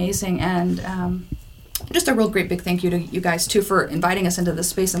really amazing. And just a real great big thank you to you guys too for inviting us into this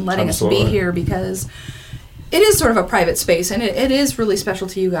space and letting us be here, because it is sort of a private space, and it is really special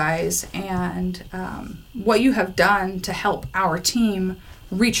to you guys. And what you have done to help our team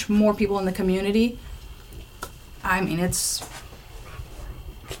reach more people in the community, I mean, it's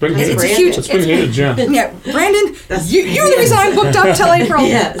huge. It's been huge, yeah. Yeah, Brandon, you're the reason I'm booked up till April.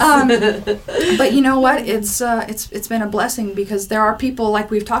 Yes. But you know what? It's been a blessing, because there are people, like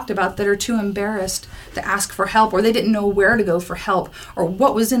we've talked about, that are too embarrassed to ask for help, or they didn't know where to go for help, or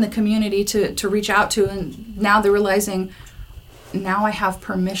what was in the community to reach out to, and now they're realizing, now I have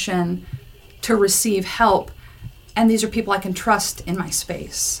permission to receive help. And these are people I can trust in my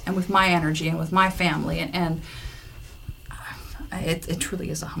space and with my energy and with my family, and it truly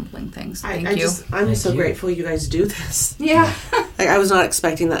is a humbling thing. So thank you. I'm so grateful you guys do this. Yeah. I was not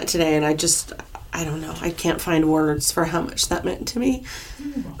expecting that today, and I don't know. I can't find words for how much that meant to me.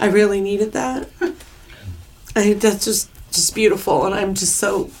 I really needed that. That's just beautiful, and I'm just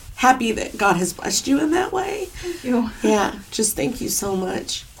so happy that God has blessed you in that way. Thank you. Yeah, just thank you so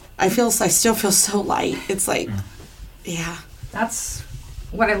much. I still feel so light. It's like, yeah. That's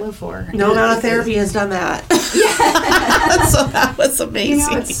what I live for. No amount of therapy has done that. Yeah. So that was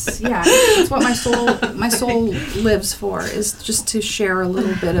amazing. It's what my soul lives for, is just to share a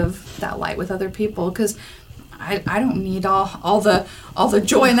little bit of that light with other people, because I don't need all the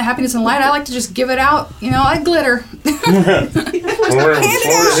joy and the happiness and light. I like to just give it out, like glitter. You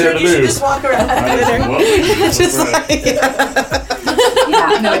should just walk around with glitter.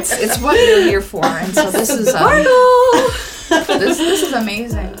 It's what you're here for, and so this is this is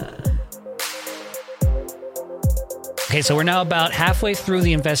amazing. Okay, so we're now about halfway through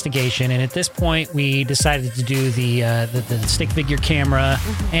the investigation, and at this point, we decided to do the stick figure camera,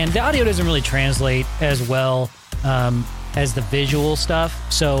 and the audio doesn't really translate as well as the visual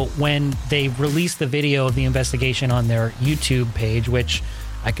stuff. So when they release the video of the investigation on their YouTube page, which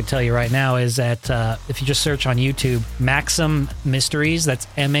I can tell you right now is that if you just search on YouTube, Maxam Mysteries, that's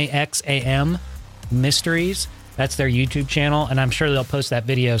MAXAM Mysteries, that's their YouTube channel, and I'm sure they'll post that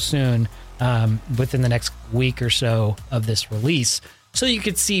video soon, within the next week or so of this release, so you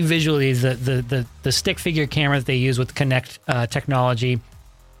could see visually the stick figure camera that they use with Kinect technology.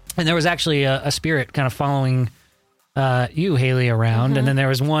 And there was actually a spirit kind of following you, Haley, around, and then there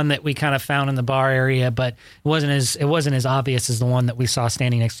was one that we kind of found in the bar area, but it wasn't as obvious as the one that we saw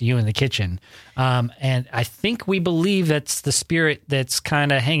standing next to you in the kitchen. And I think we believe that's the spirit that's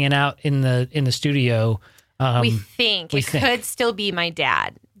kind of hanging out in the studio. We think it could still be my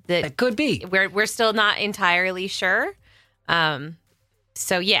dad. It could be. We're still not entirely sure.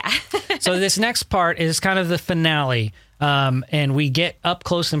 So yeah. So this next part is kind of the finale. And we get up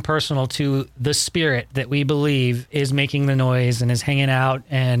close and personal to the spirit that we believe is making the noise and is hanging out,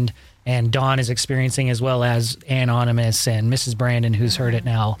 and Dawn is experiencing, as well as Anonymous and Mrs. Brandon, who's heard it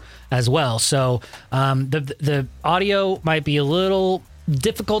now as well. So the audio might be a little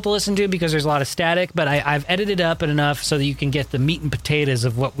difficult to listen to because there's a lot of static, but I've edited up enough so that you can get the meat and potatoes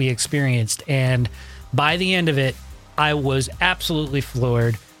of what we experienced. And by the end of it, I was absolutely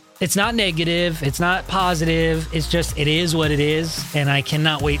floored. It's not negative. It's not positive. It's just, it is what it is. And I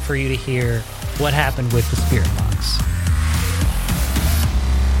cannot wait for you to hear what happened with the spirit box.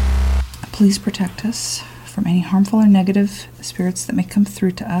 Please protect us from any harmful or negative spirits that may come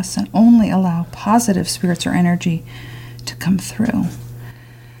through to us, and only allow positive spirits or energy to come through.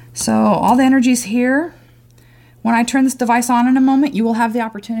 So all the energy's here. When I turn this device on in a moment, you will have the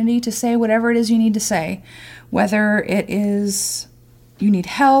opportunity to say whatever it is you need to say, whether it is you need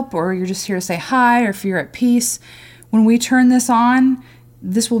help, or you're just here to say hi, or if you're at peace. When we turn this on,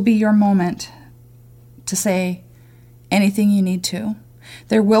 this will be your moment to say anything you need to.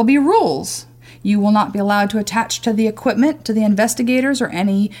 There will be rules. You will not be allowed to attach to the equipment, to the investigators, or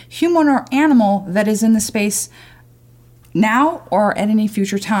any human or animal that is in the space now or at any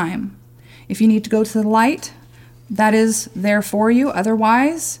future time. If you need to go to the light, that is there for you.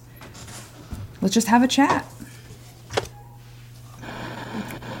 Otherwise, let's just have a chat.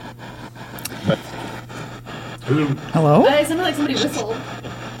 Hello? It sounded like somebody whistled.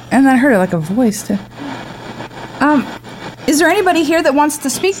 And then I heard it like a voice too. Is there anybody here that wants to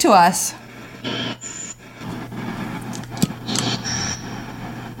speak to us?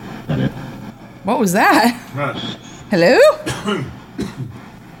 What was that? Hello?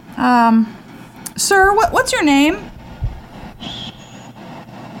 Sir, what's your name?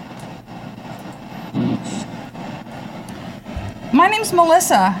 My name's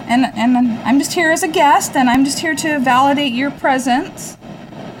Melissa, and I'm just here as a guest, and I'm just here to validate your presence.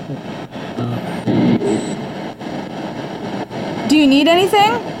 Do you need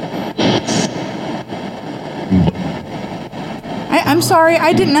anything? I'm sorry,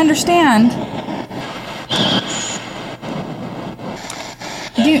 I didn't understand.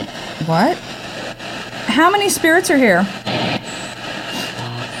 What? How many spirits are here?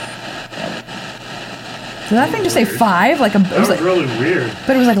 Did that thing just say 5? Like That was really weird.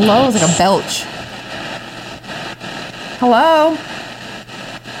 But it was like low, it was like a belch. Hello?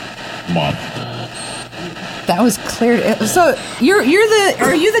 Mom. That was clear. So are you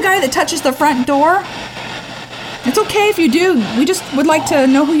the guy that touches the front door? It's okay if you do. We just would like to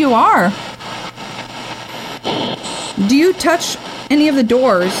know who you are. Do you touch any of the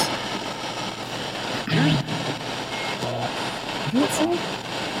doors? Let's see.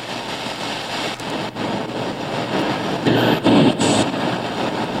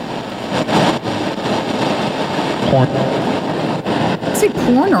 Porn. Say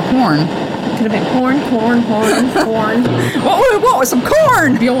porn or horn? Could have been corn. What was some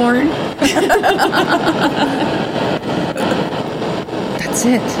corn? Bjorn. That's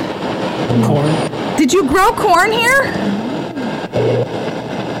it. Corn. Did you grow corn here?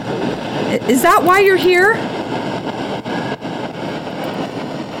 Is that why you're here?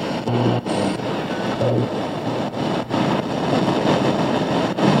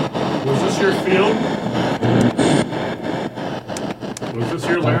 Was this your field? Was this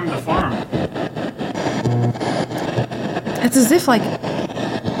your land to farm? It's as if like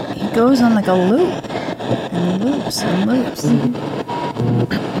he goes on like a loop and loops and loops.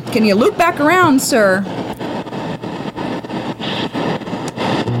 Can you loop back around, sir?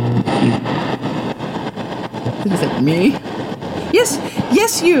 Is it me?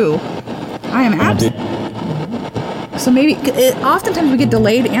 Yes, you. I am absent. So maybe oftentimes we get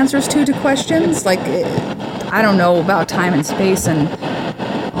delayed answers to questions. Like I don't know about time and space and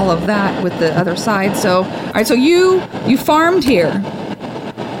all of that with the other side. So all right. So you farmed here.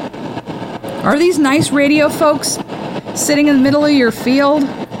 Are these nice radio folks sitting in the middle of your field?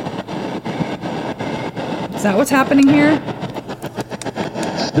 Is that what's happening here?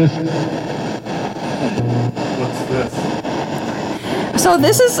 What's this? So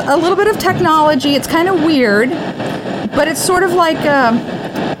this is a little bit of technology. It's kind of weird, but it's sort of like I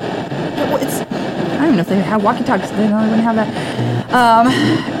don't even know if they have walkie-talkies. They don't even have that.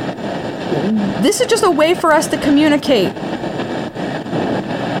 This is just a way for us to communicate,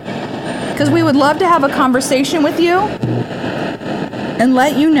 because we would love to have a conversation with you and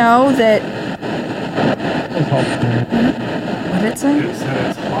let you know that. What did it say? It said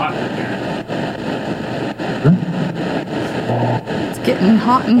it's hot in here. It's getting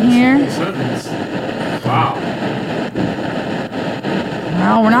hot in here. Sentence. Wow.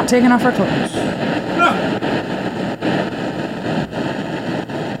 Well, we're not taking off our clothes.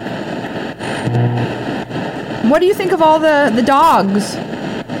 What do you think of all the dogs?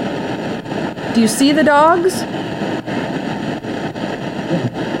 Do you see the dogs?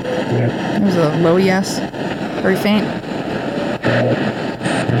 There's a low yes. Very faint.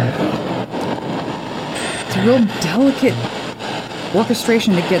 It's a real delicate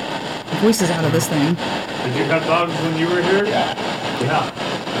orchestration to get voices out of this thing. Did you have dogs when you were here? Yeah.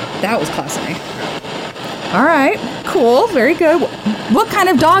 That was Class A. All right, cool, very good. What kind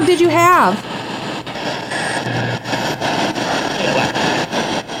of dog did you have?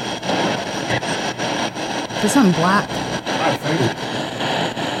 There's something black. I think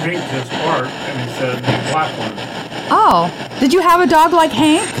Hank just barked and he said the black one. Oh, did you have a dog like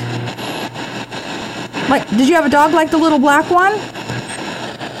Hank? Like, did you have a dog like the little black one?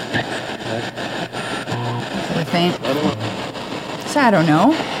 Really faint. So I don't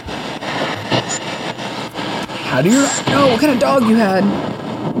know. How do you know what kind of dog you had?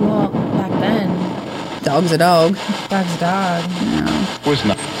 Well, back then, Dog's a dog. dog's a dog. Was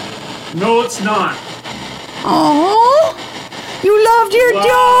not. No, it's not. Oh, you loved your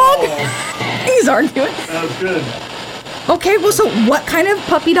dog. He's arguing. That was good. Okay, well, so what kind of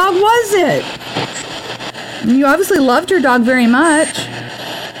puppy dog was it? You obviously loved your dog very much.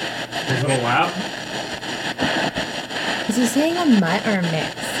 Was it a lab? Is he saying a mutt or a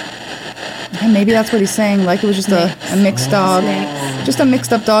mix? And maybe that's what he's saying. Like it was just a mixed dog. Just a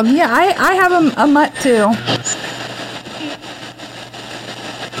mixed up dog. Yeah, I have a mutt too.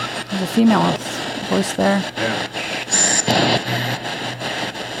 There's a female voice there. Yeah.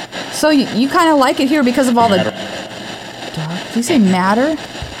 So you kind of like it here because of all the... Dog? Did he say matter?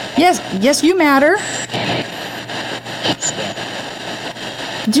 Yes, you matter.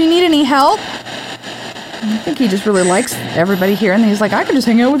 Do you need any help? I think he just really likes everybody here, and he's like, I can just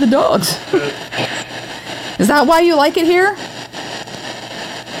hang out with the dogs. Is that why you like it here?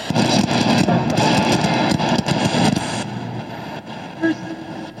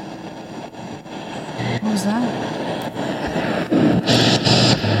 What was that?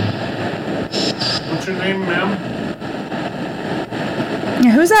 What's your name, ma'am?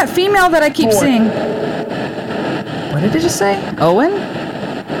 Yeah, who's that female that I keep seeing? What did it just say? Owen?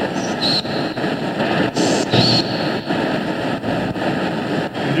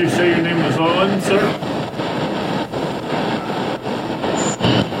 Did you say your name was Owen, sir?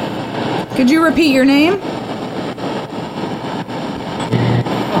 Could you repeat your name?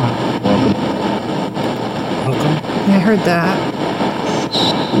 Welcome. Yeah, I heard that.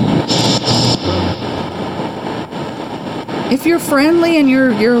 If you're friendly and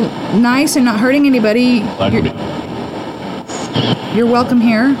you're nice and not hurting anybody, you're welcome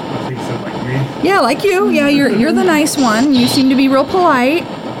here. I think you said like me. Yeah, like you. Yeah, you're the nice one. You seem to be real polite.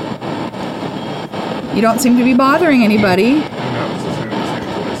 You don't seem to be bothering anybody. And that was the same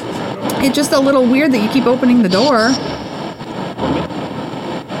voice as that. It's just a little weird that you keep opening the door.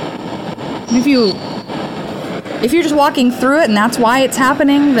 If you're just walking through it and that's why it's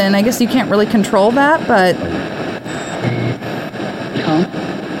happening, then I guess you can't really control that, but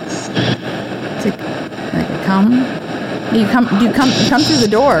it's like come. You come through the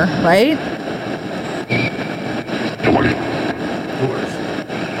door, right? Doors.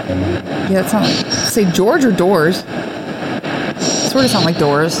 Yeah, that sounds like say George or doors. Sort of sound like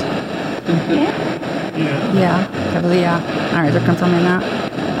doors. Yeah. Yeah, probably yeah. All right, they're confirming that.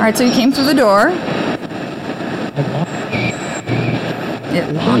 All right, so you came through the door.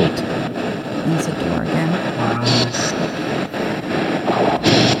 It locked. There's the door again.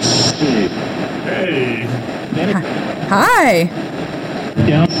 Hey. Hi.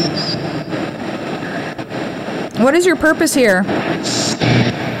 Yeah. What is your purpose here?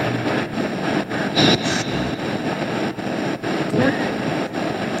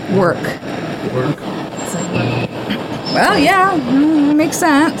 Work. It's like work. Well, yeah, makes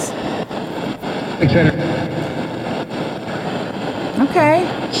sense. Okay.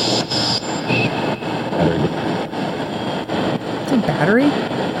 It's a battery?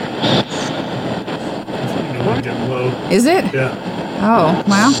 Getting low. Is it? Yeah. Oh,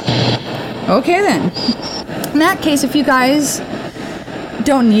 well. Okay then. In that case, if you guys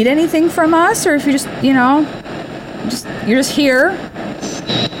don't need anything from us, or if you just, you're just here,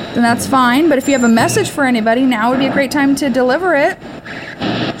 then that's fine. But if you have a message for anybody, now would be a great time to deliver it.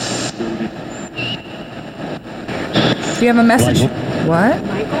 If you have a message. What?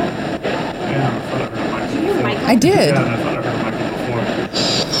 Yeah, I thought I heard Michael. I did. Yeah, and I thought I heard Michael before.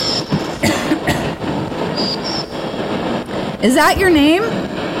 Is that your name?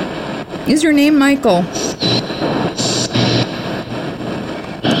 Is your name Michael?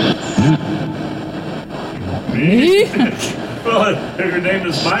 Me? Well, if your name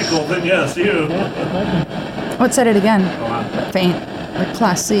is Michael, then yes, you. Oh, it said it again. But faint, like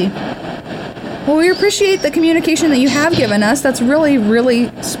Class C. Well, we appreciate the communication that you have given us. That's really, really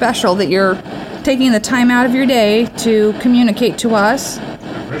special that you're taking the time out of your day to communicate to us. I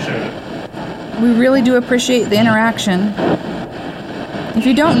appreciate it. We really do appreciate the interaction. If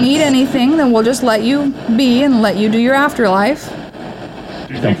you don't need anything, then we'll just let you be and let you do your afterlife.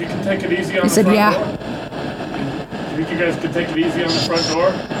 Do you think you can take it easy on He the said, front yeah. door? Do you think you guys can take it easy on the front door?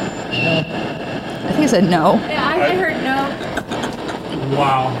 I think he said no. Yeah, I heard no.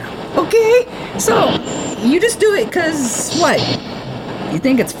 Wow. Okay, so you just do it because what? You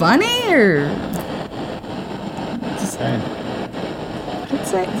think it's funny or? Just, I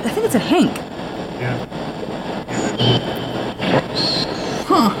think it's a Hank. Yeah.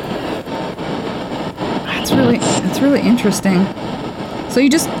 Huh. That's really interesting. So you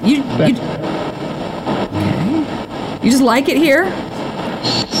okay. You just like it here?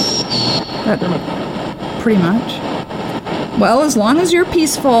 Pretty much. Well, as long as you're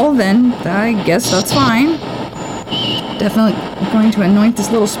peaceful, then I guess that's fine. Definitely going to anoint this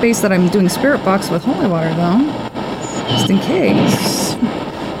little space that I'm doing spirit box with holy water, though. Just in case.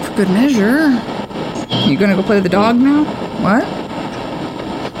 For good measure. You gonna go play with the dog now? What?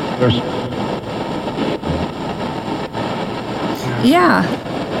 Yeah.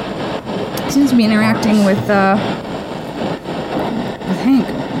 Seems to be interacting with Hank.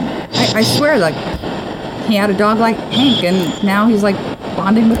 I swear, like, he had a dog like Hank, and now he's, like,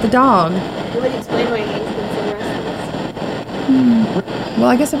 bonding with the dog. It would explain why Hank's been so restless. Well,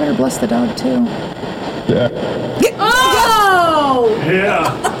 I guess I better bless the dog, too. Oh!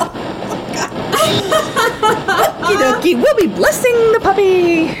 Yeah. Okie dokie, we'll be blessing the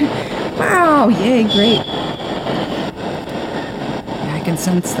puppy. Wow, yay, great. Yeah, I can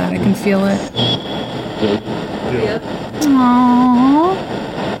sense that. I can feel it. Yep. Aww.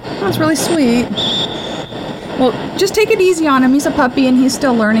 That's really sweet. Well, just take it easy on him. He's a puppy and he's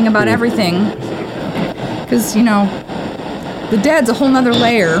still learning about everything. Because, you know, the dead's a whole nother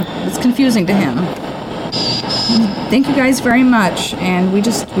layer that's confusing to him. Thank you guys very much, and we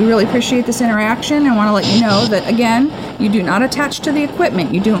really appreciate this interaction and want to let you know that, again, you do not attach to the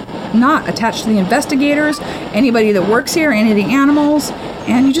equipment. You do not attach to the investigators, anybody that works here, any of the animals,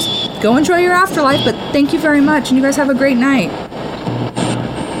 and you just go enjoy your afterlife, but thank you very much, and you guys have a great night.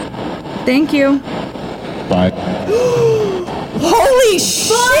 Thank you. Bye. Holy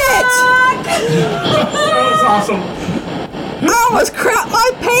shit! That was awesome. I almost crapped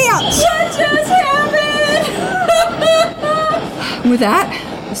my pants! What just happened? With that,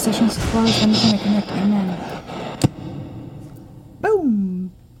 the session is closed. I'm just going to connect. Amen.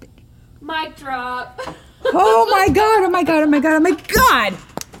 Boom. Mic drop. Oh my god, oh my god, oh my god, oh my god!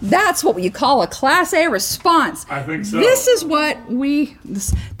 That's what you call a Class A response. I think so. This is what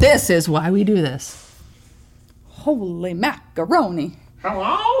this is why we do this. Holy macaroni.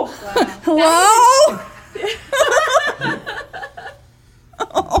 Hello? Hello?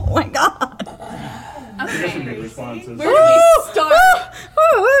 Oh my god. Okay. Responses. Where do we start?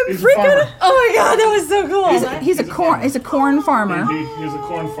 Oh, I'm He's a freaking. farmer. Oh my god, that was so cool. He's a corn farmer. He's a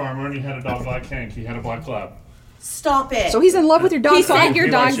corn farmer, and he had a dog like Hank. He had a black lab. Stop it. So he's in love with your dog. He so said your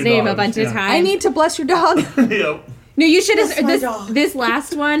He likes dog's your name a dogs, bunch of yeah. times. I need to bless your dog. Yep. No, you should have. That's my dog. This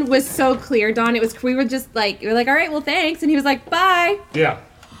last one was so clear, Dawn. It was. We were just like, all right, well, thanks, and he was like, bye. Yeah.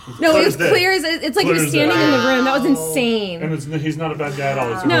 No, it was Clear as day. clear as it's like he was Clear as standing day. in the room. That was insane. And he's not a bad guy at all.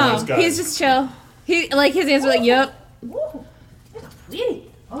 He's a real No, nice guy. he's just chill. He like his answer like, yep.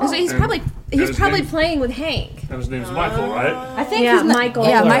 So he's probably his name- playing with Hank. And his name's Michael, right? I think Yeah, he's not, Michael.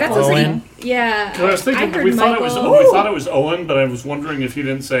 Yeah, Or Michael's his Owen. name. Yeah. I was thinking heard we thought it was Michael. we thought it was Owen, but I was wondering if he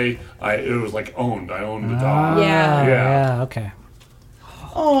didn't say it was like owned. I owned the dog. Yeah. Yeah. Okay.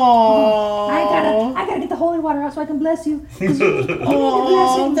 Oh, I gotta get the holy water out so I can bless you.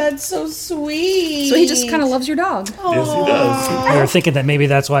 oh, that's so sweet. So he just kind of loves your dog. Yes, he does. We were thinking that maybe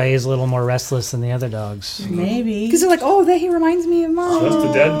that's why he's a little more restless than the other dogs. maybe Because they're like, oh, he reminds me of mom. Just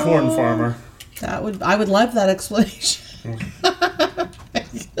a dead corn farmer. I would love that explanation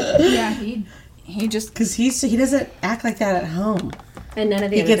Yeah, he just because he doesn't act like that at home. And none of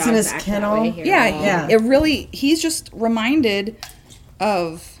the He other gets in dogs his act kennel. that way here yeah, at all. Yeah. It really he's just reminded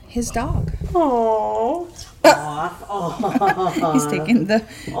of his dog. Oh, He's taking the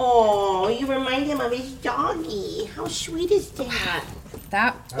oh, you remind him of his doggy. How sweet is that?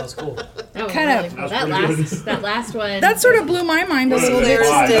 that was cool. That was Kinda- really cool. That's pretty good. That last one. that sort of blew my mind a little bit.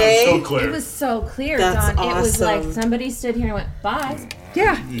 Why? Thursday. That was so clear. It was so clear, That's Dawn. It was like awesome. somebody stood here and went, bye.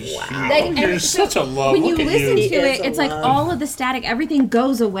 Yeah, Like, You're and so such a love. when you Look at listen you. to He is it, a it's like love. all of the static, everything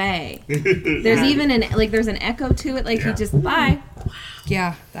goes away. There's even there's an echo to it. Like he just bye.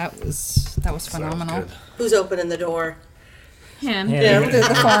 Yeah, that was phenomenal. Who's opening the door? Him.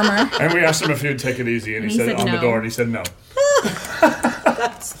 The farmer. And we asked him if he would take it easy, and he said said on the no. door, and he said no.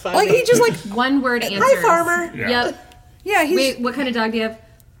 That's funny. Like he just like One word answers. Hi, farmer. Yeah. Yep. yeah he's. Wait, what kind of dog do you have?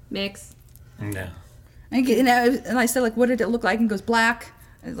 Mix. No. And I said like, what did it look like? And he goes black.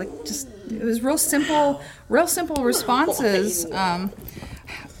 And like just it was real simple responses. And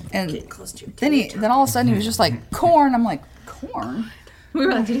then all of a sudden he was just like corn. I'm like corn. We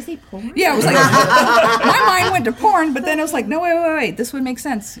were like, did he say porn? Yeah, it was like my mind went to porn, but then it was like, no, wait, this would make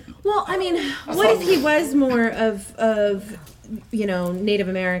sense. Well, I mean, what if he was more of Native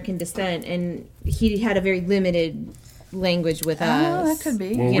American descent and he had a very limited language with us? Oh, that could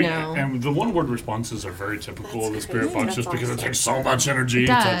be. Well, You know. and the one-word responses are very typical of the spirit box, just because it takes so much energy It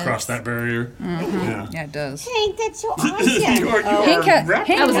to does. cross that barrier. Yeah. Yeah, it does. Hank, that's so awesome. You are Hank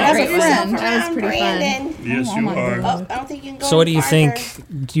rapid. has a great friend. That was pretty fun. Brandon. Yes, you are. Oh, I don't think you can go So what do you farther.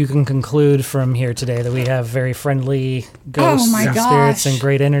 think you can conclude from here today? That we have very friendly ghosts Oh my and gosh. spirits and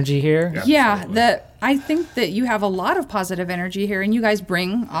great energy here? Yeah, I think that you have a lot of positive energy here, and you guys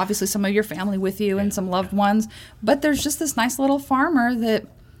bring obviously some of your family with you and some loved ones. But there's just this nice little farmer that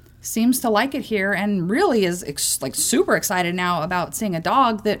seems to like it here, and really is like super excited now about seeing a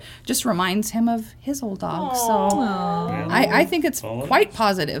dog that just reminds him of his old dog. So I think it's quite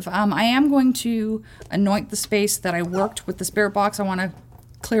positive. I am going to anoint the space that I worked with the spirit box. I want to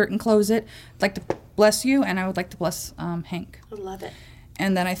clear it and close it. I'd like to bless you, and I would like to bless Hank. I love it.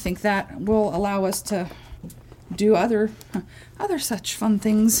 And then I think that will allow us to do other such fun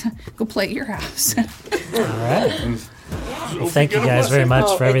things. Go play at your house. All right. Well, thank you guys very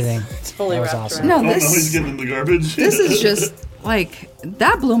much for everything. It's fully That was wrapped awesome. around. No, He's getting in the garbage. this is just like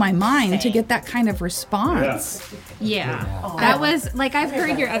that blew my mind to get that kind of response. Yeah. That was, like, I've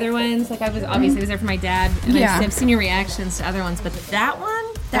heard your other ones. Like, I was there for my dad, and Yeah. I've seen your reactions to other ones, but that one,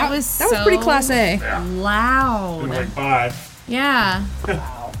 that was pretty class A. loud. like 5. Yeah.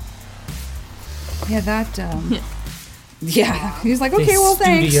 Yeah, that. Yeah, he's like, The okay, well,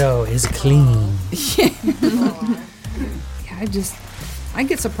 thanks. studio is clean. Yeah, I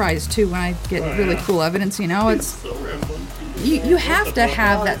get surprised too when I get really cool evidence. It's you have to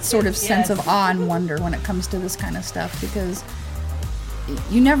have that sort of sense of awe and wonder when it comes to this kind of stuff, because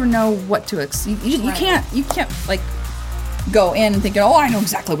you never know what to you can't like go in and thinking, oh, I know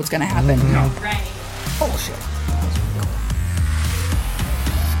exactly what's going to happen. No. Right. Bullshit.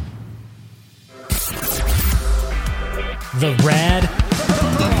 The Rad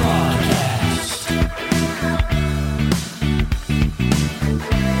Broadcast.